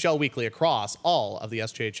SJHL Weekly across all of the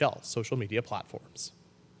SJHL social media platforms.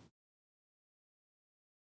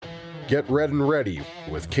 Get red and ready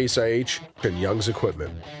with Case IH and Young's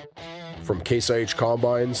equipment. From Case IH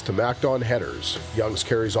combines to MacDon headers, Young's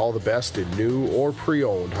carries all the best in new or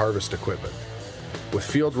pre-owned harvest equipment. With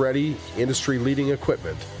field-ready, industry-leading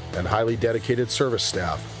equipment and highly dedicated service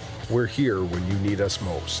staff, we're here when you need us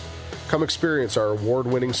most. Come experience our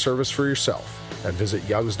award-winning service for yourself and visit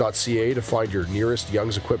youngs.ca to find your nearest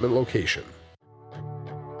Young's equipment location.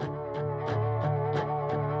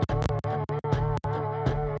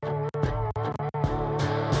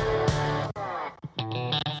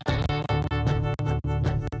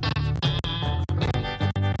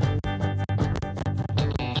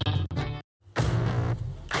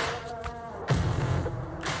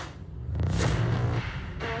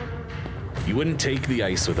 You wouldn't take the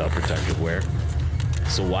ice without protective wear.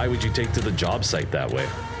 So why would you take to the job site that way?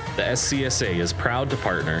 The SCSA is proud to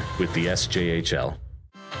partner with the SJHL.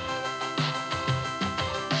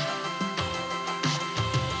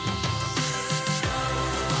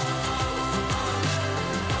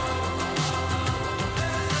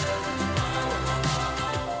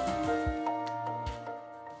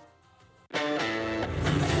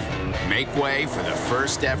 Make way for the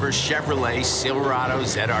first ever Chevrolet Silverado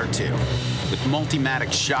ZR2. With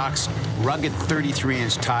Multimatic shocks, rugged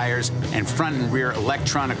 33-inch tires, and front and rear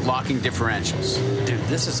electronic locking differentials. Dude,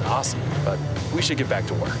 this is awesome, but we should get back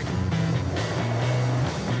to work.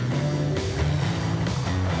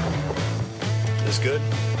 This good?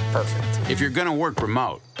 Perfect. If you're gonna work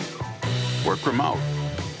remote.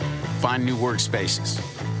 Find new workspaces.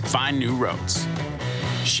 Find new roads.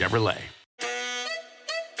 Chevrolet.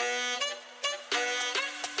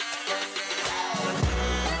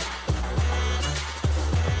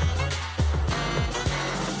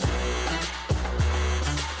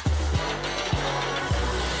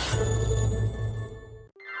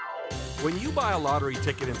 When you buy a lottery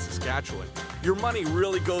ticket in Saskatchewan, your money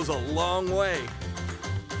really goes a long way.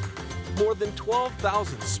 More than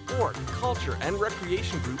 12,000 sport, culture, and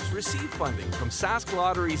recreation groups receive funding from Sask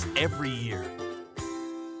Lotteries every year.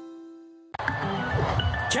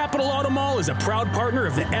 Capital Auto Mall is a proud partner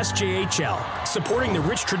of the SJHL, supporting the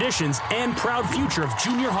rich traditions and proud future of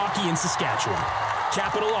junior hockey in Saskatchewan.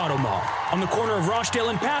 Capital Auto Mall, on the corner of Rochdale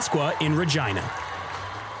and Pasqua in Regina.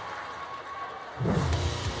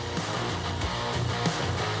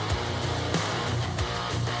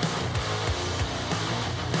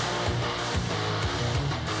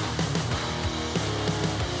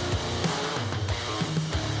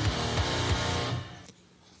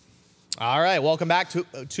 All right, welcome back to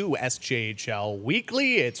SJHL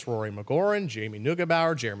Weekly. It's Rory McGoran, Jamie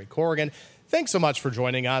Neugebauer, Jeremy Corrigan. Thanks so much for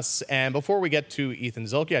joining us. And before we get to Ethan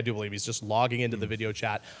Zielke, I do believe he's just logging into the video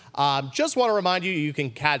chat. Just want to remind you, you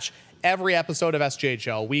can catch every episode of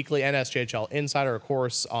SJHL Weekly and SJHL Insider, of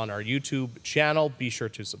course, on our YouTube channel. Be sure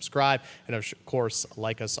to subscribe. And, of course,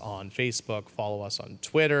 like us on Facebook, follow us on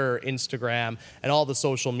Twitter, Instagram, and all the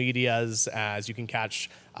social medias, as you can catch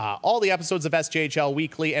all the episodes of SJHL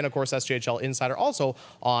Weekly and, of course, SJHL Insider also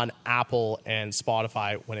on Apple and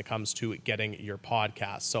Spotify when it comes to getting your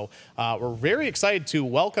podcast. So we're very excited to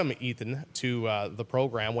welcome Ethan to the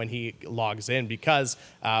program when he logs in, because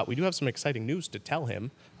we do have some exciting news to tell him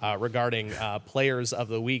regarding Players of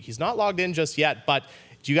the Week. He's not logged in just yet, but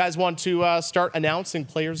do you guys want to start announcing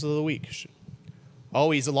Players of the Week? Oh,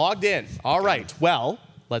 he's logged in. All right. Well,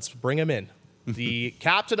 let's bring him in. The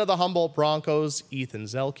captain of the Humboldt Broncos, Ethan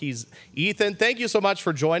Zielke. Ethan, thank you so much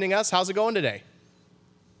for joining us. How's it going today?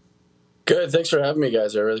 Good. Thanks for having me,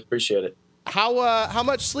 guys. I really appreciate it. How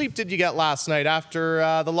much sleep did you get last night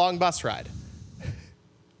after the long bus ride?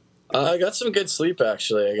 I got some good sleep,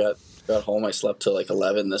 actually. I got home. I slept till like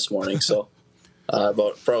 11 this morning, so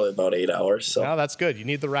probably about 8 hours. So no, that's good. You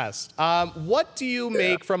need the rest. What do you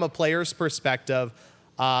make from a player's perspective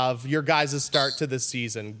of your guys' start to this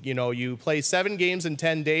season? You know, you play 7 games in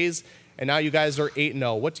 10 days, and now you guys are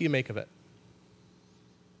 8-0. What do you make of it?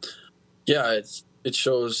 Yeah, it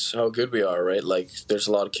shows how good we are, right? Like, there's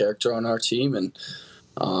a lot of character on our team, and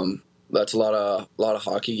that's a lot of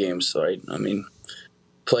hockey games, right? I mean,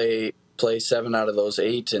 play 7 out of those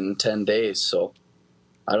 8 in 10 days. So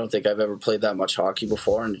I don't think I've ever played that much hockey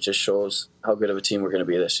before, and it just shows how good of a team we're going to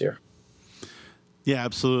be this year. Yeah,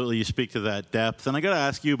 absolutely. You speak to that depth. And I got to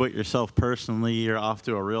ask you about yourself personally. You're off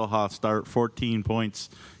to a real hot start, 14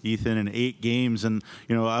 points, Ethan, in 8 games. And,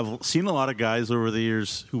 you know, I've seen a lot of guys over the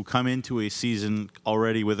years who come into a season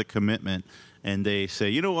already with a commitment, and they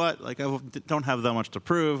say, you know what, like, I don't have that much to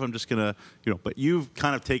prove. I'm just going to, you know, but you've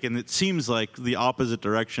kind of taken, it seems like, the opposite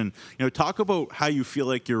direction. You know, talk about how you feel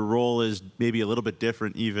like your role is maybe a little bit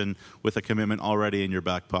different, even with a commitment already in your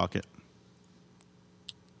back pocket.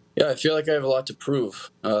 Yeah, I feel like I have a lot to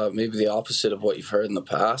prove. Maybe the opposite of what you've heard in the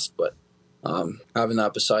past, but having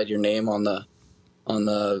that beside your name on the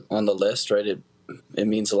list, right? It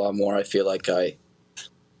means a lot more. I feel like I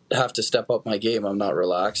have to step up my game. I'm not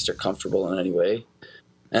relaxed or comfortable in any way,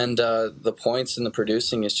 and the points and the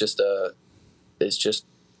producing is just a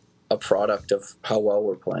product of how well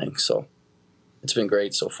we're playing. So it's been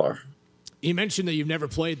great so far. You mentioned that you've never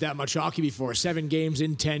played that much hockey before. 7 games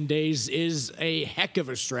in 10 days is a heck of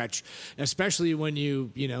a stretch, especially when you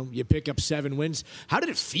pick up 7 wins. How did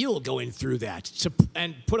it feel going through that?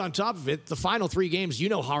 And put on top of it, the final 3 games, you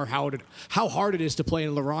know how hard it is to play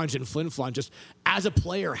in La Ronge and Flin Flon. Just as a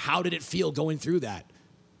player, how did it feel going through that?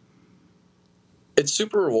 It's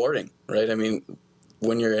super rewarding, right? I mean,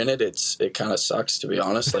 when you're in it, it kind of sucks, to be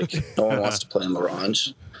honest. Like, no one wants to play in La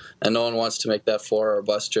Ronge. And no one wants to make that 4-hour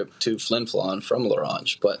bus trip to Flin Flon from La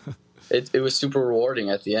Ronge. But it was super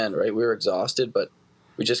rewarding at the end, right? We were exhausted, but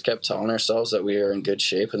we just kept telling ourselves that we were in good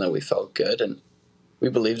shape and that we felt good. And we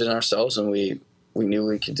believed in ourselves, and we knew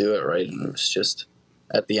we could do it, right? And it was just,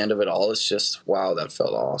 at the end of it all, it's just, wow, that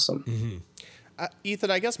felt awesome. Mm-hmm. Ethan,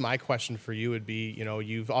 I guess my question for you would be, you know,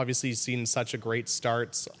 you've obviously seen such a great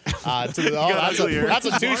start to the. That's a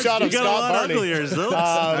 2-shot of Scott Barney.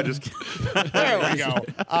 I'm just kidding. There we go.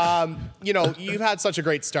 You know, you've had such a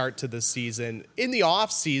great start to this season. In the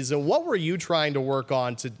off season, what were you trying to work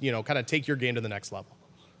on to, you know, kind of take your game to the next level?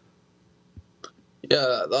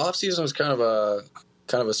 Yeah, the off season was kind of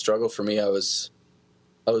a struggle for me. I was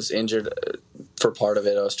injured for part of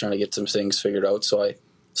it. I was trying to get some things figured out, so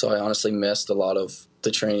I honestly missed a lot of the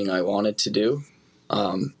training I wanted to do.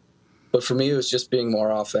 But for me, it was just being more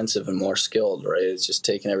offensive and more skilled, right? It's just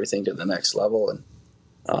taking everything to the next level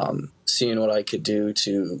and seeing what I could do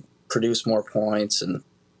to produce more points and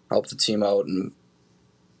help the team out and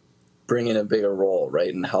bring in a bigger role,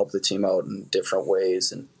 right? And help the team out in different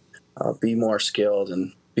ways and be more skilled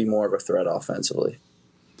and be more of a threat offensively.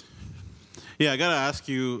 Yeah, I got to ask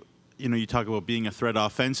you, you talk about being a threat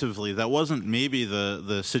offensively. That wasn't maybe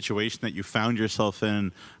the situation that you found yourself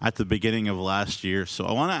in at the beginning of last year. So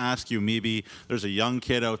I want to ask you, maybe there's a young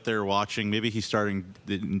kid out there watching. Maybe he's starting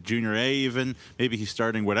in junior A even. Maybe he's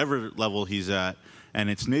starting whatever level he's at. And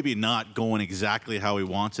it's maybe not going exactly how he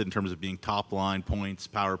wants it in terms of being top line, points,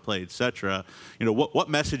 power play, etc.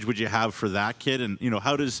 What message would you have for that kid? And,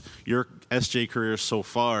 how does your SJ career so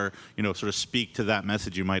far, sort of speak to that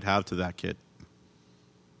message you might have to that kid?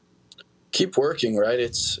 Keep working, right?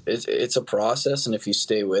 It's a process, and if you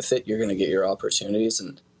stay with it, you're going to get your opportunities.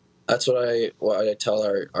 And that's what I tell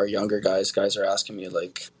our younger guys. Guys are asking me,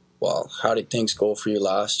 like, well, how did things go for you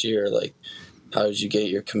last year? Like, how did you get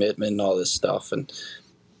your commitment and all this stuff? And,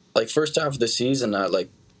 like, first half of the season,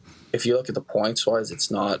 if you look at the points-wise, it's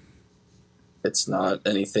not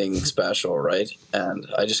anything special, right? And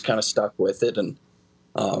I just kind of stuck with it and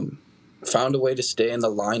found a way to stay in the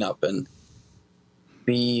lineup and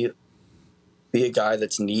be a guy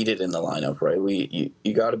that's needed in the lineup, right?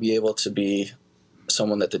 You got to be able to be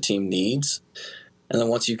someone that the team needs. And then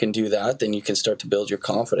once you can do that, then you can start to build your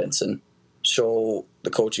confidence and show the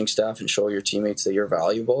coaching staff and show your teammates that you're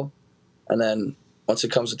valuable. And then once it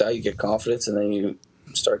comes with that, you get confidence, and then you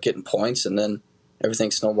start getting points, and then everything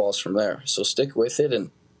snowballs from there. So stick with it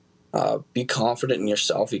and be confident in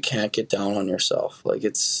yourself. You can't get down on yourself. Like,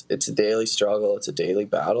 it's a daily struggle. It's a daily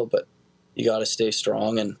battle, but you got to stay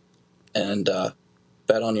strong and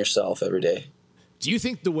bet on yourself every day. Do you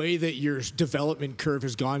think the way that your development curve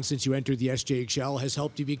has gone since you entered the SJHL has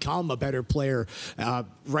helped you become a better player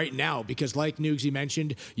right now? Because like Nugsy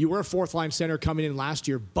mentioned, you were a fourth-line center coming in last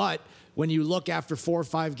year, but when you look after 4 or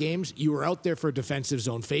 5 games, you were out there for defensive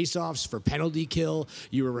zone faceoffs, for penalty kill.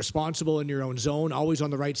 You were responsible in your own zone, always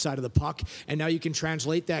on the right side of the puck. And now you can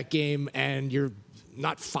translate that game, and you're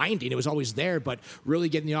not finding, it was always there, but really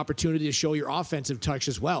getting the opportunity to show your offensive touch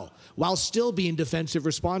as well, while still being defensive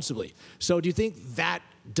responsibly. So do you think that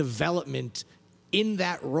development in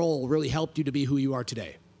that role really helped you to be who you are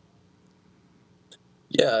today?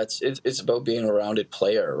 Yeah, it's about being a rounded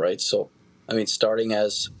player, right? So, I mean, starting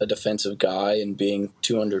as a defensive guy and being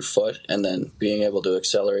 200 foot, and then being able to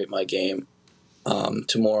accelerate my game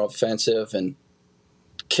to more offensive and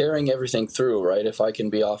carrying everything through, right? If I can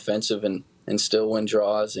be offensive and still win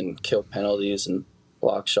draws and kill penalties and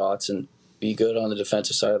block shots and be good on the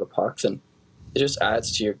defensive side of the puck, then it just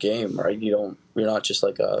adds to your game, right? You're not just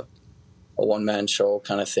like a one-man show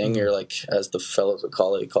kind of thing. You're like, as the fellows would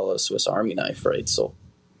call it, a Swiss Army knife, right? So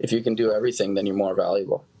if you can do everything, then you're more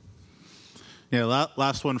valuable. Yeah,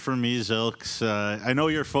 last one for me, Zilks. I know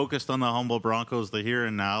you're focused on the Humboldt Broncos, the here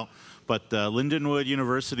and now, but Lindenwood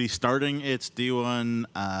University starting its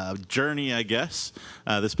D1 journey, I guess,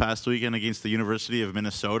 this past weekend against the University of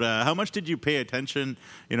Minnesota. How much did you pay attention,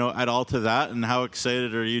 at all to that, and how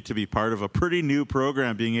excited are you to be part of a pretty new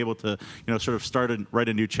program, being able to, sort of write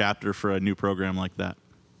a new chapter for a new program like that?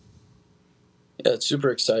 Yeah, it's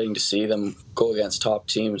super exciting to see them go against top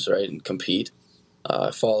teams, right, and compete.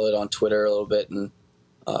 I follow it on Twitter a little bit and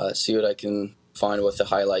see what I can find with the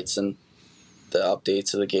highlights and the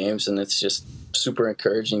updates of the games, and it's just super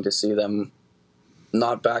encouraging to see them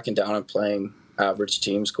not backing down and playing average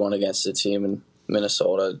teams, going against a team in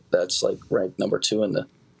Minnesota that's like ranked number 2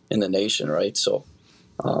 in the nation, right? So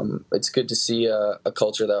it's good to see a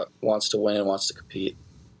culture that wants to win and wants to compete.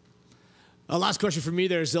 Last question for me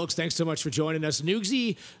there, Zilks. Thanks so much for joining us.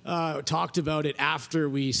 Nugsy talked about it after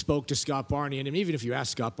we spoke to Scott Barney, and even if you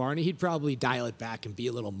asked Scott Barney, he'd probably dial it back and be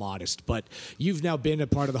a little modest. But you've now been a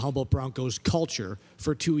part of the Humboldt Broncos culture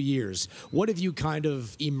for 2 years. What have you kind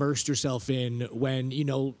of immersed yourself in when,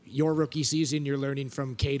 your rookie season, you're learning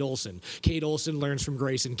from Cade Olson. Cade Olson learns from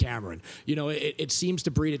Grayson Cameron. It seems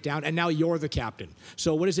to breed it down, and now you're the captain.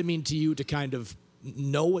 So what does it mean to you to kind of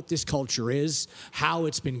know what this culture is, how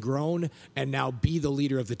it's been grown, and now be the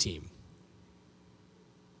leader of the team?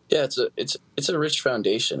 Yeah, it's a rich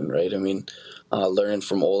foundation, right? I mean, learning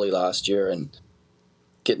from Ole last year and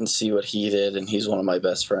getting to see what he did, and he's one of my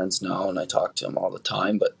best friends now, and I talk to him all the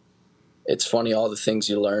time. But it's funny, all the things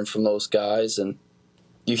you learn from those guys, and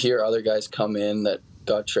you hear other guys come in that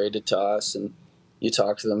got traded to us, and you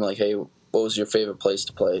talk to them like, hey, what was your favorite place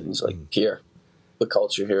to play? And he's like, here. The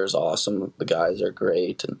culture here is awesome. The guys are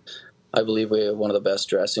great. And I believe we have one of the best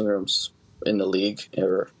dressing rooms in the league,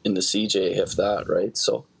 or in the CJ, if that, right?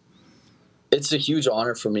 So it's a huge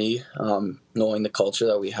honor for me, knowing the culture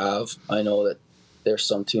that we have. I know that there's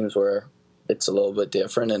some teams where it's a little bit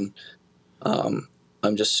different, and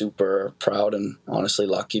I'm just super proud and honestly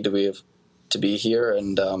lucky to be here,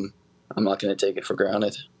 and I'm not going to take it for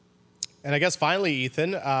granted. And I guess finally,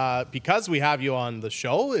 Ethan, because we have you on the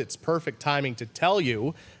show, it's perfect timing to tell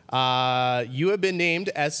you, you have been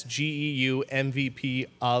named SGEU MVP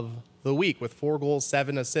of the week with 4 goals,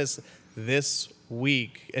 7 assists this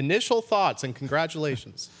week. Initial thoughts and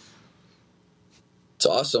congratulations. It's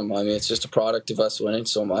awesome. I mean, it's just a product of us winning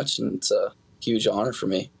so much, and it's a huge honor for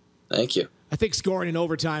me. Thank you. I think scoring an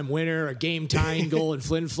overtime winner, a game-tying goal in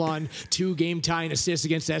Flin Flon, 2 game-tying assists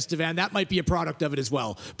against Estevan, that might be a product of it as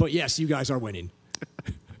well. But yes, you guys are winning.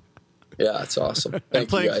 Yeah, it's awesome. And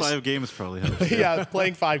playing 5 games probably helps. Yeah,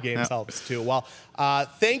 playing 5 games helps too. Well,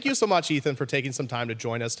 thank you so much, Ethan, for taking some time to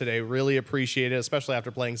join us today. Really appreciate it, especially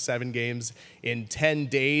after playing 7 games in 10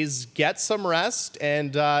 days. Get some rest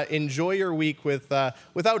and enjoy your week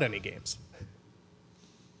without any games.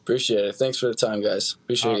 Appreciate it. Thanks for the time, guys.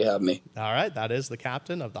 Appreciate you having me. All right. That is the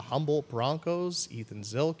captain of the Humboldt Broncos, Ethan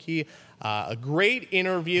Zielke. A great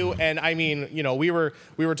interview. And I mean, you know, we were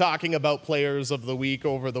talking about players of the week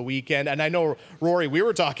over the weekend. And I know, Rory, we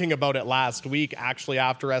were talking about it last week, actually,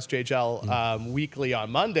 after SJHL Weekly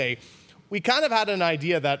on Monday. We kind of had an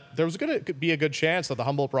idea that there was going to be a good chance that the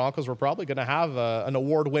Humboldt Broncos were probably going to have an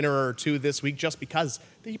award winner or two this week just because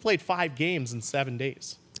they played 5 games in 7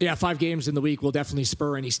 days. Yeah, 5 games in the week will definitely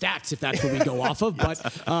spur any stats if that's what we go off of. But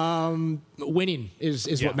winning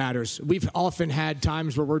is what matters. We've often had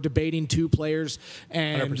times where we're debating 2 players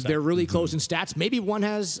and 100%. They're really close in stats. Maybe one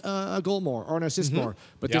has a goal more or an assist more.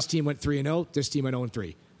 But this team went 3-0. This team went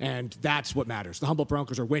 0-3. And that's what matters. The Humboldt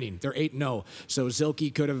Broncos are winning. They're 8-0. So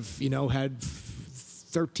Zielke could have, had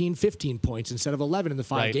 13, 15 points instead of 11 in the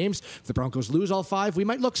 5 games. If the Broncos lose all 5, we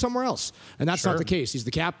might look somewhere else. And that's not the case. He's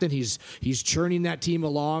the captain. He's churning that team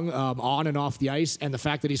along on and off the ice. And the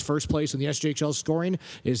fact that he's first place in the SJHL scoring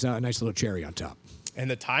is a nice little cherry on top. And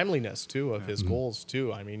the timeliness, too, of his goals,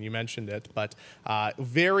 too. I mean, you mentioned it, but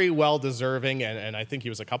very well deserving. And I think he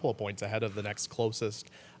was a couple of points ahead of the next closest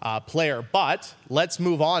player. But let's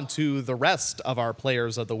move on to the rest of our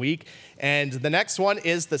players of the week. And the next one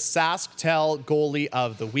is the SaskTel goalie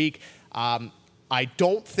of the week. I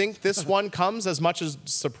don't think this one comes as much as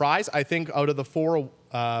surprise. I think out of the 4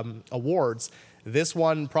 awards, this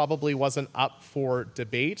one probably wasn't up for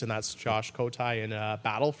debate, and that's Josh Kotai in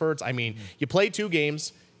Battlefords. I mean, you play 2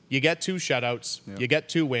 games, you get 2 shutouts, you get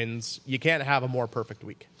 2 wins. You can't have a more perfect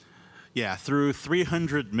week. Yeah, through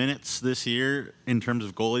 300 minutes this year in terms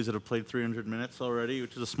of goalies that have played 300 minutes already,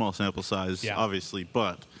 which is a small sample size, obviously,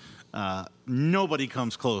 but nobody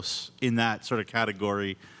comes close in that sort of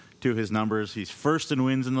category to his numbers. He's first in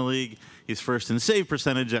wins in the league. He's first in save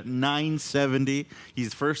percentage at .970.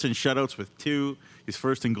 He's first in shutouts with 2. He's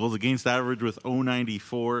first in goals against average with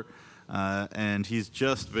 .094. And he's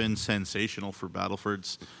just been sensational for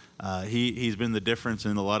Battlefords. He's been the difference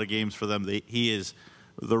in a lot of games for them. He is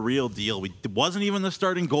the real deal. It wasn't even the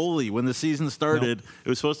starting goalie when the season started. Nope. It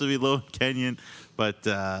was supposed to be Logan Kenyon. But,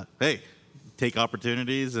 hey, take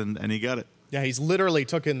opportunities, and he got it. Yeah, he's literally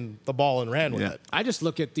taken the ball and ran with it. I just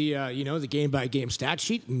look at the the game-by-game stat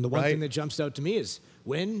sheet, and the one thing that jumps out to me is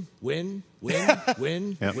win, win, win,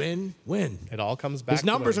 win, win, win. It all comes back. His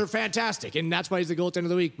numbers are fantastic, and that's why he's the goaltender of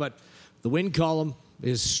the week. But the win column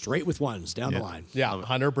is straight with ones down the line. Yeah,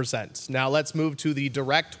 100%. Now let's move to the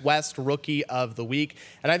Direct West Rookie of the Week.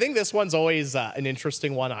 And I think this one's always an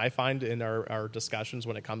interesting one, I find, in our discussions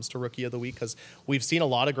when it comes to Rookie of the Week, because we've seen a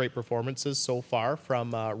lot of great performances so far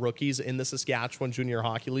from rookies in the Saskatchewan Junior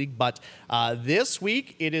Hockey League. But this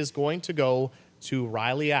week, it is going to go to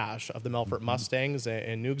Riley Ash of the Melfort Mustangs.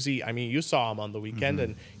 And Nugsy, I mean, you saw him on the weekend,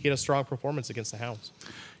 and he had a strong performance against the Hounds.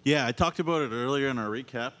 Yeah, I talked about it earlier in our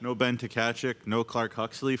recap. No Ben Tkachuk, no Clark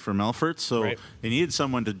Huxley for Melfort, so they needed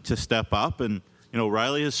someone to step up. And,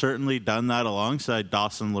 Riley has certainly done that alongside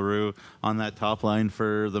Dawson LaRue on that top line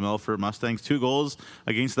for the Melfort Mustangs. 2 goals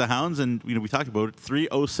against the Hounds, and, we talked about it, 3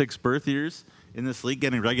 06 birth years in this league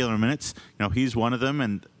getting regular minutes. He's one of them.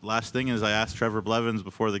 And last thing is I asked Trevor Blevins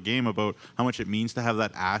before the game about how much it means to have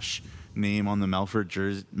that Ash name on the Melfort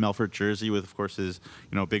jersey with, of course, his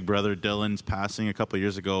big brother Dylan's passing a couple of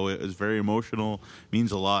years ago. It was very emotional.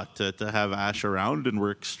 Means a lot to have Ash around, and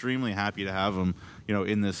we're extremely happy to have him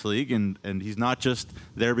in this league. And he's not just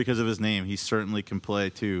there because of his name. He certainly can play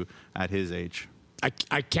too at his age.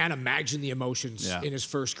 I can't imagine the emotions in his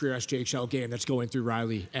first career SJHL game that's going through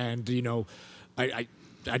Riley. And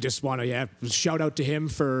I just want to shout out to him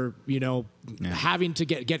for having to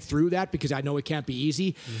get through that, because I know it can't be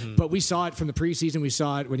easy. But we saw it from the preseason. We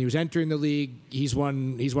saw it when he was entering the league. He's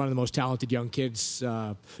one of the most talented young kids.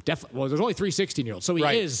 Well, there's only 3 16-year-olds, so he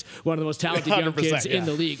is one of the most talented young kids in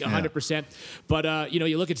the league, 100%. But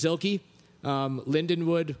you look at Zielke.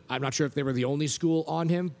 Lindenwood, I'm not sure if they were the only school on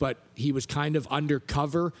him, but he was kind of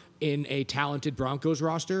undercover in a talented Broncos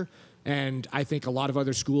roster. And I think a lot of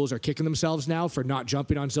other schools are kicking themselves now for not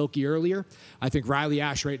jumping on Zilke earlier. I think Riley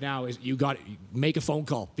Ash right now is you got to make a phone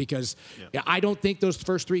call because I don't think those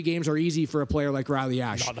first 3 games are easy for a player like Riley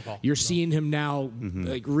Ash. Not at all. You're seeing him now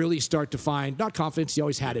like really start to find not confidence. He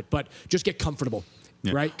always had it, but just get comfortable.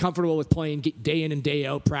 Yeah. Right? Comfortable with playing day in and day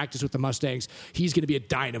out, practice with the Mustangs. He's going to be a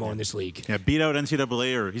dynamo in this league. Yeah, beat out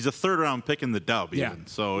NCAA, or he's a third-round pick in the dub even. Yeah.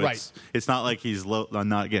 So it's not like he's not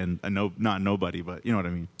nobody, but you know what I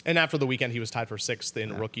mean. And after the weekend, he was tied for 6th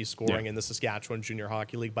in rookie scoring in the Saskatchewan Junior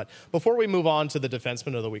Hockey League. But before we move on to the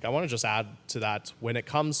defenseman of the week, I want to just add to that when it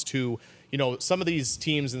comes to some of these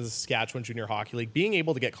teams in the Saskatchewan Junior Hockey League, being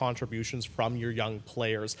able to get contributions from your young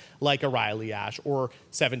players like a Riley Ash or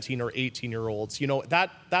 17 or 18-year-olds,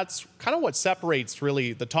 that's kind of what separates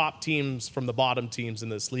really the top teams from the bottom teams in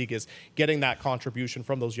this league is getting that contribution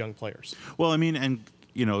from those young players. Well, I mean, and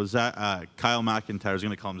Kyle McIntyre, is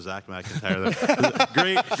going to call him Zach McIntyre.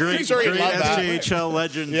 great SJHL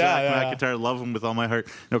legend, Zach McIntyre. Love him with all my heart.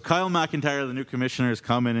 Kyle McIntyre, the new commissioner, has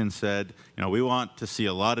come in and said, we want to see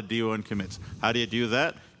a lot of D1 commits. How do you do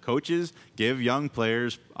that? Coaches give young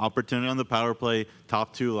players opportunity on the power play,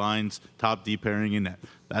 top 2 lines, top D pairing in net.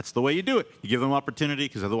 That's the way you do it. You give them opportunity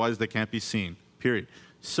because otherwise they can't be seen, period.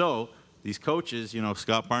 So these coaches,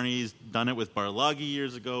 Scott Barney's done it with Barlagi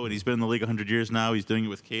years ago, and he's been in the league 100 years now. He's doing it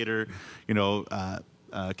with Cater.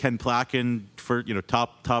 Ken Placken for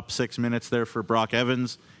top 6 minutes there for Brock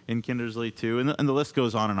Evans in Kindersley too, and the list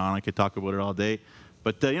goes on and on. I could talk about it all day,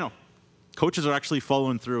 but coaches are actually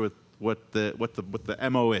following through with what the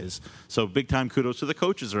MO is. So big time kudos to the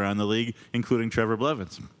coaches around the league, including Trevor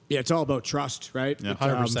Blevins. Yeah, it's all about trust, right? Yeah.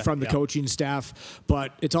 From the coaching staff.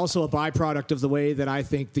 But it's also a byproduct of the way that I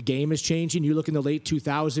think the game is changing. You look in the late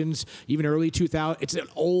 2000s, even early 2000s, it's an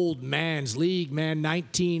old man's league, man,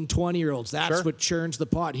 19, 20-year-olds. That's what churns the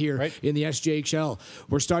pot here in the SJHL.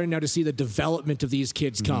 We're starting now to see the development of these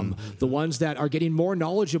kids come. The ones that are getting more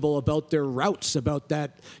knowledgeable about their routes, about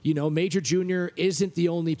that, major junior isn't the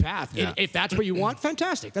only path. Yeah. If that's what you want,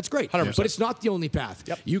 fantastic. That's great. 100%. But it's not the only path.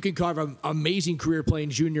 Yep. You can carve an amazing career playing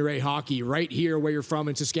junior A hockey right here where you're from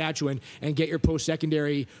in Saskatchewan and get your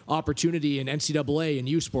post-secondary opportunity in NCAA and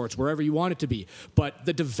U Sports, wherever you want it to be. But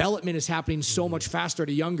the development is happening so much faster at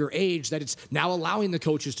a younger age that it's now allowing the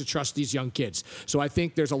coaches to trust these young kids. So I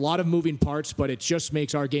think there's a lot of moving parts, but it just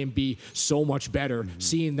makes our game be so much better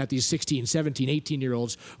seeing that these 16, 17,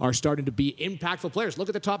 18-year-olds are starting to be impactful players. Look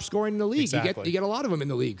at the top scoring in the league. Exactly. You get a lot of them in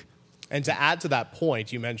the league. And to add to that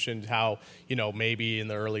point, you mentioned how, maybe in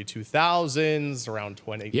the early 2000s, around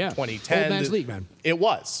 2010. Old man's league, man. It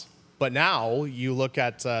was. But now you look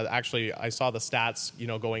at, actually, I saw the stats,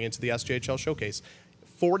 going into the SJHL Showcase.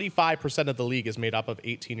 45% of the league is made up of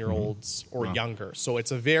 18-year-olds or younger. So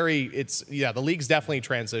the league's definitely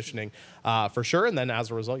transitioning for sure. And then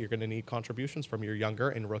as a result, you're going to need contributions from your younger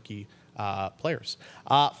and rookie players.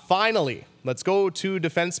 Finally, let's go to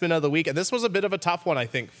Defenseman of the Week. And this was a bit of a tough one, I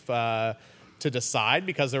think, to decide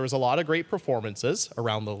because there was a lot of great performances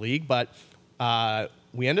around the league. But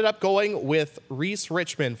we ended up going with Reese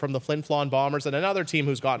Richmond from the Flin Flon Bombers and another team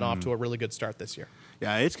who's gotten off to a really good start this year.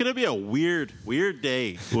 Yeah, it's going to be a weird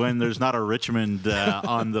day when there's not a Richmond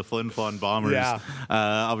on the Flin Flon Bombers. Yeah.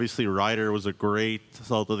 Obviously, Ryder was a great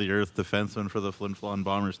salt-of-the-earth defenseman for the Flin Flon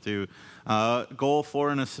Bombers, too. Goal,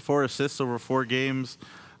 4 assists over 4 games.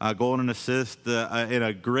 Goal and an assist in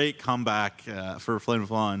a great comeback for Flin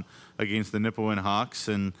Flon against the Nipawin Hawks.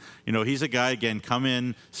 And, he's a guy, again, come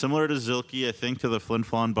in similar to Zilke, I think, to the Flin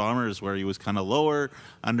Flon Bombers, where he was kind of lower,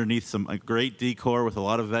 underneath a great decor with a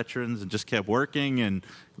lot of veterans and just kept working. And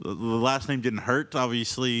the last name didn't hurt,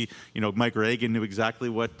 obviously. Mike Reagan knew exactly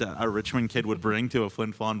what a Richmond kid would bring to a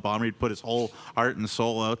Flin Flon Bomber. He'd put his whole heart and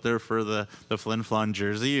soul out there for the Flin Flon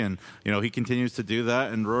jersey. And, he continues to do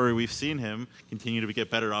that. And Rory, we've seen him continue to get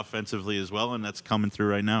better offensively as well, and that's coming through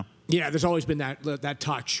right now. Yeah, there's always been that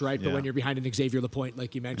touch, right? But when you're behind an Xavier Lapointe,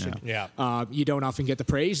 like you mentioned, you don't often get the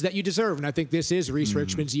praise that you deserve. And I think this is Reese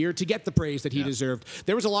Richmond's year to get the praise that he deserved.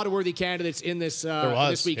 There was a lot of worthy candidates in this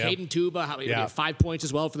week. Yeah. Hayden Tuba, 5 points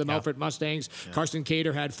as well for the Melfort Mustangs. Yeah. Carson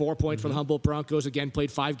Cater had 4 points for the Humboldt Broncos. Again,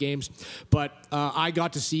 played 5 games. But I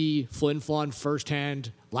got to see Flin Flon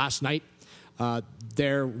firsthand last night.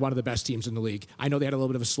 They're one of the best teams in the league. I know they had a little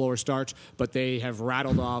bit of a slower start, but they have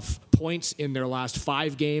rattled off points in their last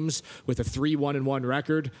 5 games with a 3-1-1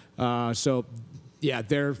 record. So Yeah,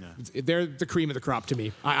 they're the cream of the crop to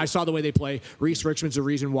me. I saw the way they play. Reese Richmond's the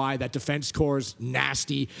reason why that defense core's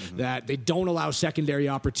nasty, that they don't allow secondary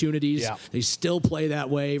opportunities. Yeah. They still play that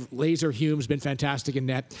way. Laser Hume's been fantastic in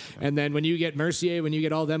net. And then when you get Mercier, when you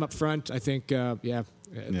get all them up front, I think,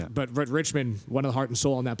 But Richmond, one of the heart and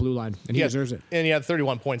soul on that blue line, and he deserves it. And he had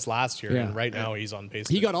 31 points last year, and right now he's on pace.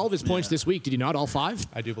 He got all of his points this week, did he not? All 5?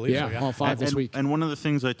 I do believe so, yeah. All 5 this week. And one of the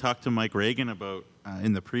things I talked to Mike Reagan about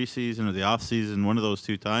in the preseason or the offseason, one of those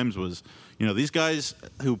 2 times was, these guys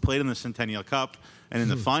who played in the Centennial Cup and in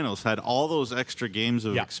the finals had all those extra games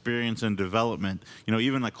of experience and development.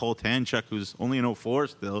 Even like Cole Tanchuk, who's only in 04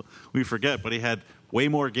 still, we forget, but he had way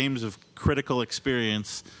more games of critical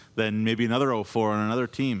experience than maybe another 04 on another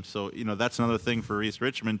team. So, that's another thing for Reese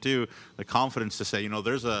Richmond too, the confidence to say,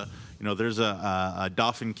 there's a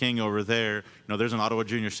Dauphin King over there, there's an Ottawa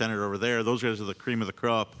Junior Senator over there. Those guys are the cream of the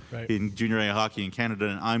crop in junior A hockey in Canada,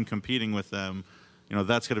 and I'm competing with them.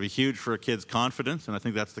 That's going to be huge for a kid's confidence, and I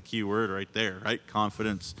think that's the key word right there, right?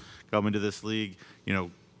 Confidence coming to this league.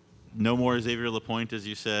 No more Xavier Lapointe, as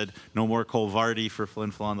you said. No more Cole Vardy for Flin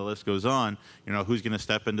Flon. The list goes on. Who's going to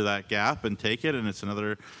step into that gap and take it? And it's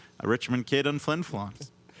another Richmond kid on Flin Flon.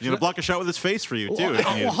 He's going to block a shot with his face for you, too.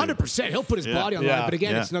 100%. He'll put his body on the line. But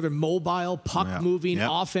again, it's another mobile, puck-moving,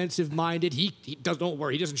 offensive-minded. He don't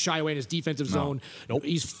worry. He doesn't shy away in his defensive zone. Nope.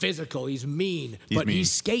 He's physical. He's mean. He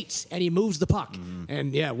skates, and he moves the puck.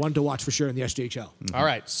 And, one to watch for sure in the SJHL. All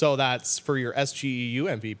right, so that's for your SGEU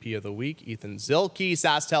MVP of the week, Ethan Zilke.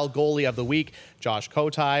 SaskTel goalie of the week, Josh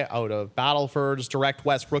Kotai out of Battleford's. Direct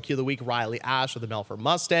West rookie of the week, Riley Ash of the Melfort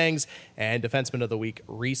Mustangs. And defenseman of the week,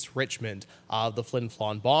 Reese Richmond of the Flin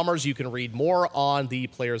Flon Bombers. You can read more on the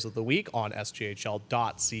players of the week on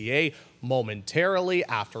SJHL.ca momentarily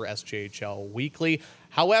after SJHL Weekly.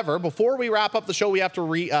 However, before we wrap up the show, we have to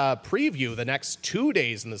preview the next 2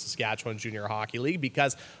 days in the Saskatchewan Junior Hockey League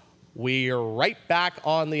because we're right back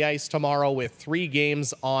on the ice tomorrow with 3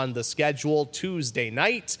 games on the schedule. Tuesday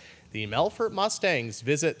night, the Melfort Mustangs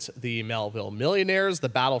visit the Melville Millionaires. The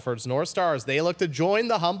Battleford's North Stars, they look to join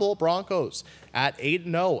the Humboldt Broncos at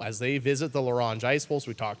 8-0 as they visit the Laurent Ice Wolves.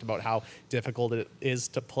 We talked about how difficult it is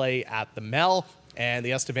to play at the Mel. And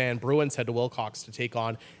the Estevan Bruins head to Wilcox to take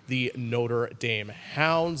on the Notre Dame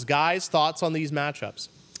Hounds. Guys, thoughts on these matchups?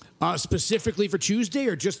 Specifically for Tuesday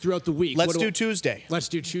or just throughout the week? Let's do Tuesday. Let's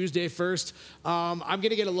do Tuesday first. I'm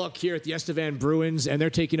going to get a look here at the Estevan Bruins, and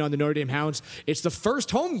they're taking on the Notre Dame Hounds. It's the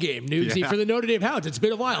first home game, Newsy, for the Notre Dame Hounds. It's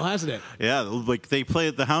been a while, hasn't it? Yeah, like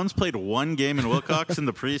the Hounds played 1 game in Wilcox in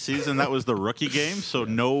the preseason. That was the rookie game, so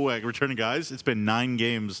no returning guys. It's been 9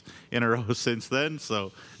 games in a row since then,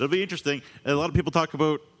 so it'll be interesting. A lot of people talk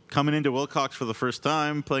about coming into Wilcox for the first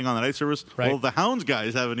time, playing on the night service. Right. Well, the Hounds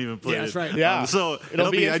guys haven't even played. Yeah, that's right. Yeah. So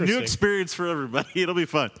it'll be a new experience for everybody. It'll be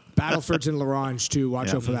fun. Battleford's in Laurent, too.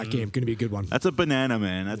 Watch out for that game. Going to be a good one. That's a banana,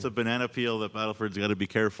 man. That's a banana peel that Battleford's got to be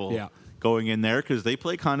careful going in there because they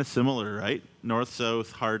play kind of similar, right?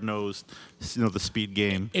 North-south, hard-nosed, the speed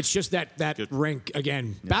game. It's just that rink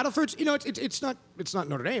again. Yeah. Battleford's, it's not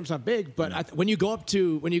Notre Dame, it's not big, but when you go up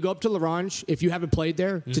to Laurent, if you haven't played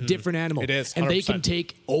there, it's a different animal. It is, 100%. And they can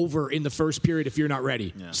take over in the first period if you're not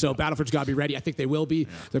ready. Yeah. So Battleford's got to be ready. I think they will be. Yeah.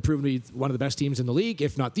 They're proven to be one of the best teams in the league,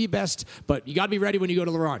 if not the best. But you got to be ready when you go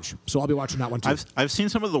to Laurent. So I'll be watching that one too. I've seen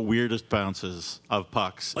some of the weirdest bounces of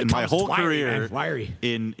pucks in my whole career in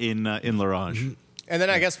Laurent. Mm-hmm. And then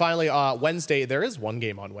I guess finally, Wednesday, there is one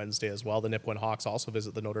game on Wednesday as well. The Nipawin Hawks also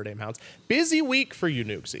visit the Notre Dame Hounds. Busy week for you,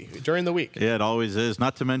 Nooksy, during the week. Yeah, it always is.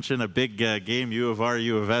 Not to mention a big game, U of R,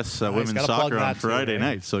 U of S women's soccer on Friday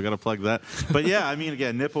night. So got to plug that. But yeah, I mean,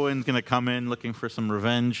 again, Nipawin's going to come in looking for some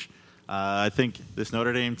revenge. I think this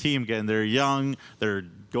Notre Dame team, again, they're young. They're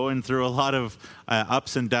going through a lot of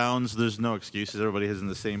ups and downs. There's no excuses. Everybody is in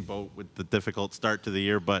the same boat with the difficult start to the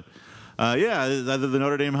year. But either the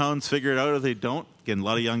Notre Dame Hounds figure it out or they don't. Again, a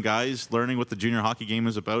lot of young guys learning what the junior hockey game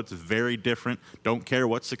is about. It's very different. Don't care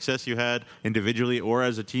what success you had individually or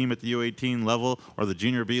as a team at the U18 level or the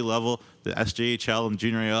junior B level. The SJHL and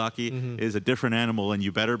junior A hockey is a different animal, and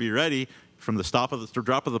you better be ready from the drop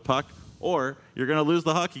of the puck, or you're going to lose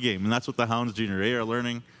the hockey game. And that's what the Hounds junior A are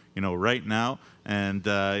learning, right now. And,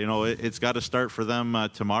 it's got to start for them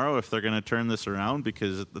tomorrow if they're going to turn this around,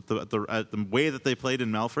 because at the way that they played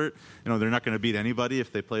in Melfort, they're not going to beat anybody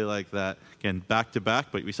if they play like that. Again, back-to-back,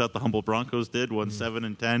 but we saw what the Humboldt Broncos did, won 7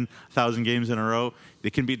 and 10, 1,000 games in a row.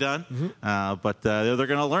 It can be done, but they're going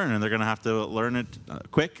to learn, and they're going to have to learn it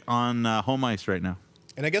quick on home ice right now.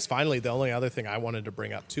 And I guess finally, the only other thing I wanted to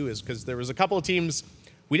bring up, too, is because there was a couple of teams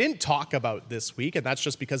we didn't talk about this week, and that's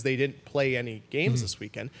just because they didn't play any games this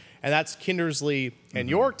weekend, and that's Kindersley and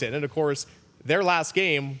Yorkton. And, of course, their last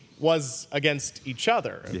game was against each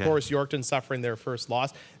other. Of course, Yorkton suffering their first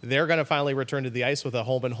loss. They're going to finally return to the ice with a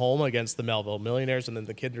home against the Melville Millionaires, and then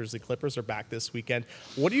the Kindersley Clippers are back this weekend.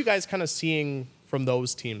 What are you guys kind of seeing from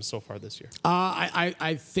those teams so far this year?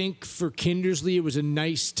 I think for Kindersley, it was a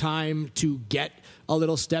nice time to get a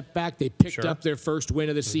little step back. They picked up their first win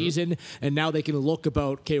of the season, and now they can look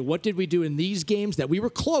about, okay, what did we do in these games that we were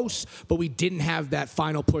close, but we didn't have that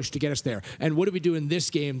final push to get us there? And what did we do in this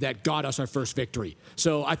game that got us our first victory?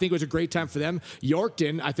 So I think it was a great time for them.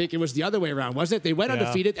 Yorkton, I think it was the other way around, wasn't it? They went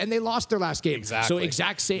undefeated, and they lost their last game. Exactly. So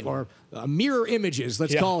exact same, or mirror images,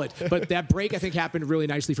 let's call it. But that break, I think, happened really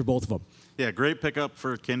nicely for both of them. Yeah, great pickup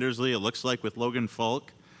for Kindersley. It looks like with Logan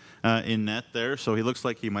Falk in net there, so he looks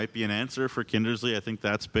like he might be an answer for Kindersley. I think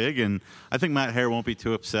that's big, and I think Matt Hare won't be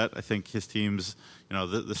too upset. I think his team's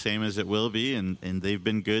the same as it will be, and they've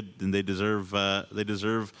been good, and they deserve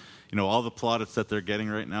all the plaudits that they're getting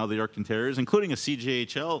right now. The Yorkton Terriers, including a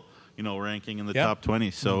CJHL ranking in the top 20.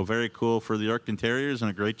 So very cool for the Yorkton Terriers, and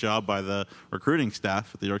a great job by the recruiting staff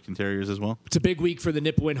at the Yorkton Terriers as well. It's a big week for the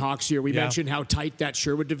Nipawin Hawks here. We mentioned how tight that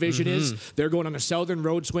Sherwood division is. They're going on a Southern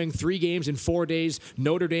road swing, 3 games in 4 days,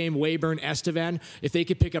 Notre Dame, Weyburn, Estevan. If they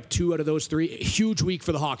could pick up 2 out of those 3, huge week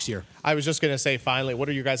for the Hawks here. I was just going to say, finally, what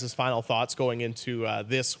are your guys' final thoughts going into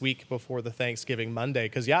this week before the Thanksgiving Monday?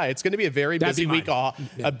 Because, it's going to be a very busy week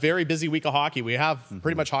of hockey. We have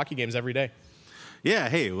pretty much hockey games every day. Yeah,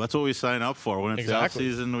 hey, that's what we sign up for. When it's the off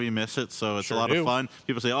season, we miss it, so it's a lot of fun.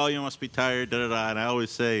 People say, "Oh, you must be tired," and I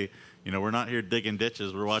always say, we're not here digging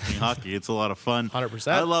ditches. We're watching hockey. It's a lot of fun.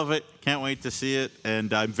 100%. I love it. Can't wait to see it,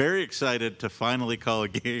 and I'm very excited to finally call a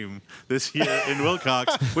game this year in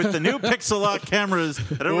Wilcox with the new Pixel-Lock cameras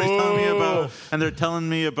that everybody's telling me about, and they're telling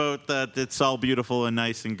me about that it's all beautiful and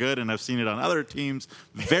nice and good, and I've seen it on other teams.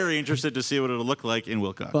 Very interested to see what it'll look like in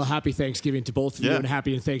Wilcox. Well, happy Thanksgiving to both of you, and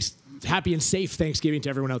happy and safe Thanksgiving to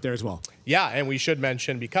everyone out there as well. Yeah, and we should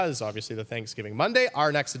mention, because obviously the Thanksgiving Monday,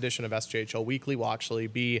 our next edition of SJHL Weekly will actually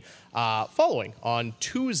be following on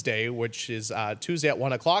Tuesday, which is Tuesday at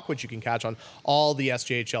 1 o'clock, which you can catch on all the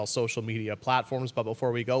SJHL social media platforms. But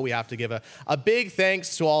before we go, we have to give a big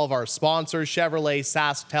thanks to all of our sponsors: Chevrolet,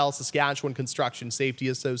 SaskTel, Saskatchewan Construction Safety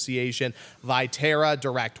Association, Viterra,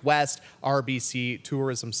 Direct West, RBC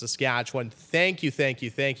Tourism Saskatchewan. Thank you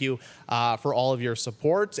for all of your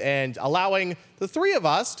support and allowing the 3 of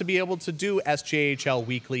us to be able to do SJHL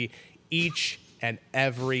Weekly each and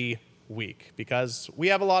every week, because we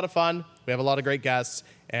have a lot of fun, we have a lot of great guests,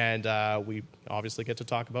 and we obviously get to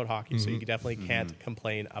talk about hockey, so you definitely can't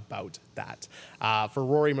complain about that. For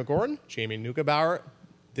Rory McGorn, Jamie Nukebauer,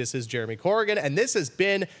 this is Jeremy Corrigan, and this has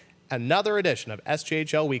been another edition of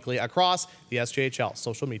SJHL Weekly across the SJHL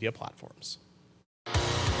social media platforms.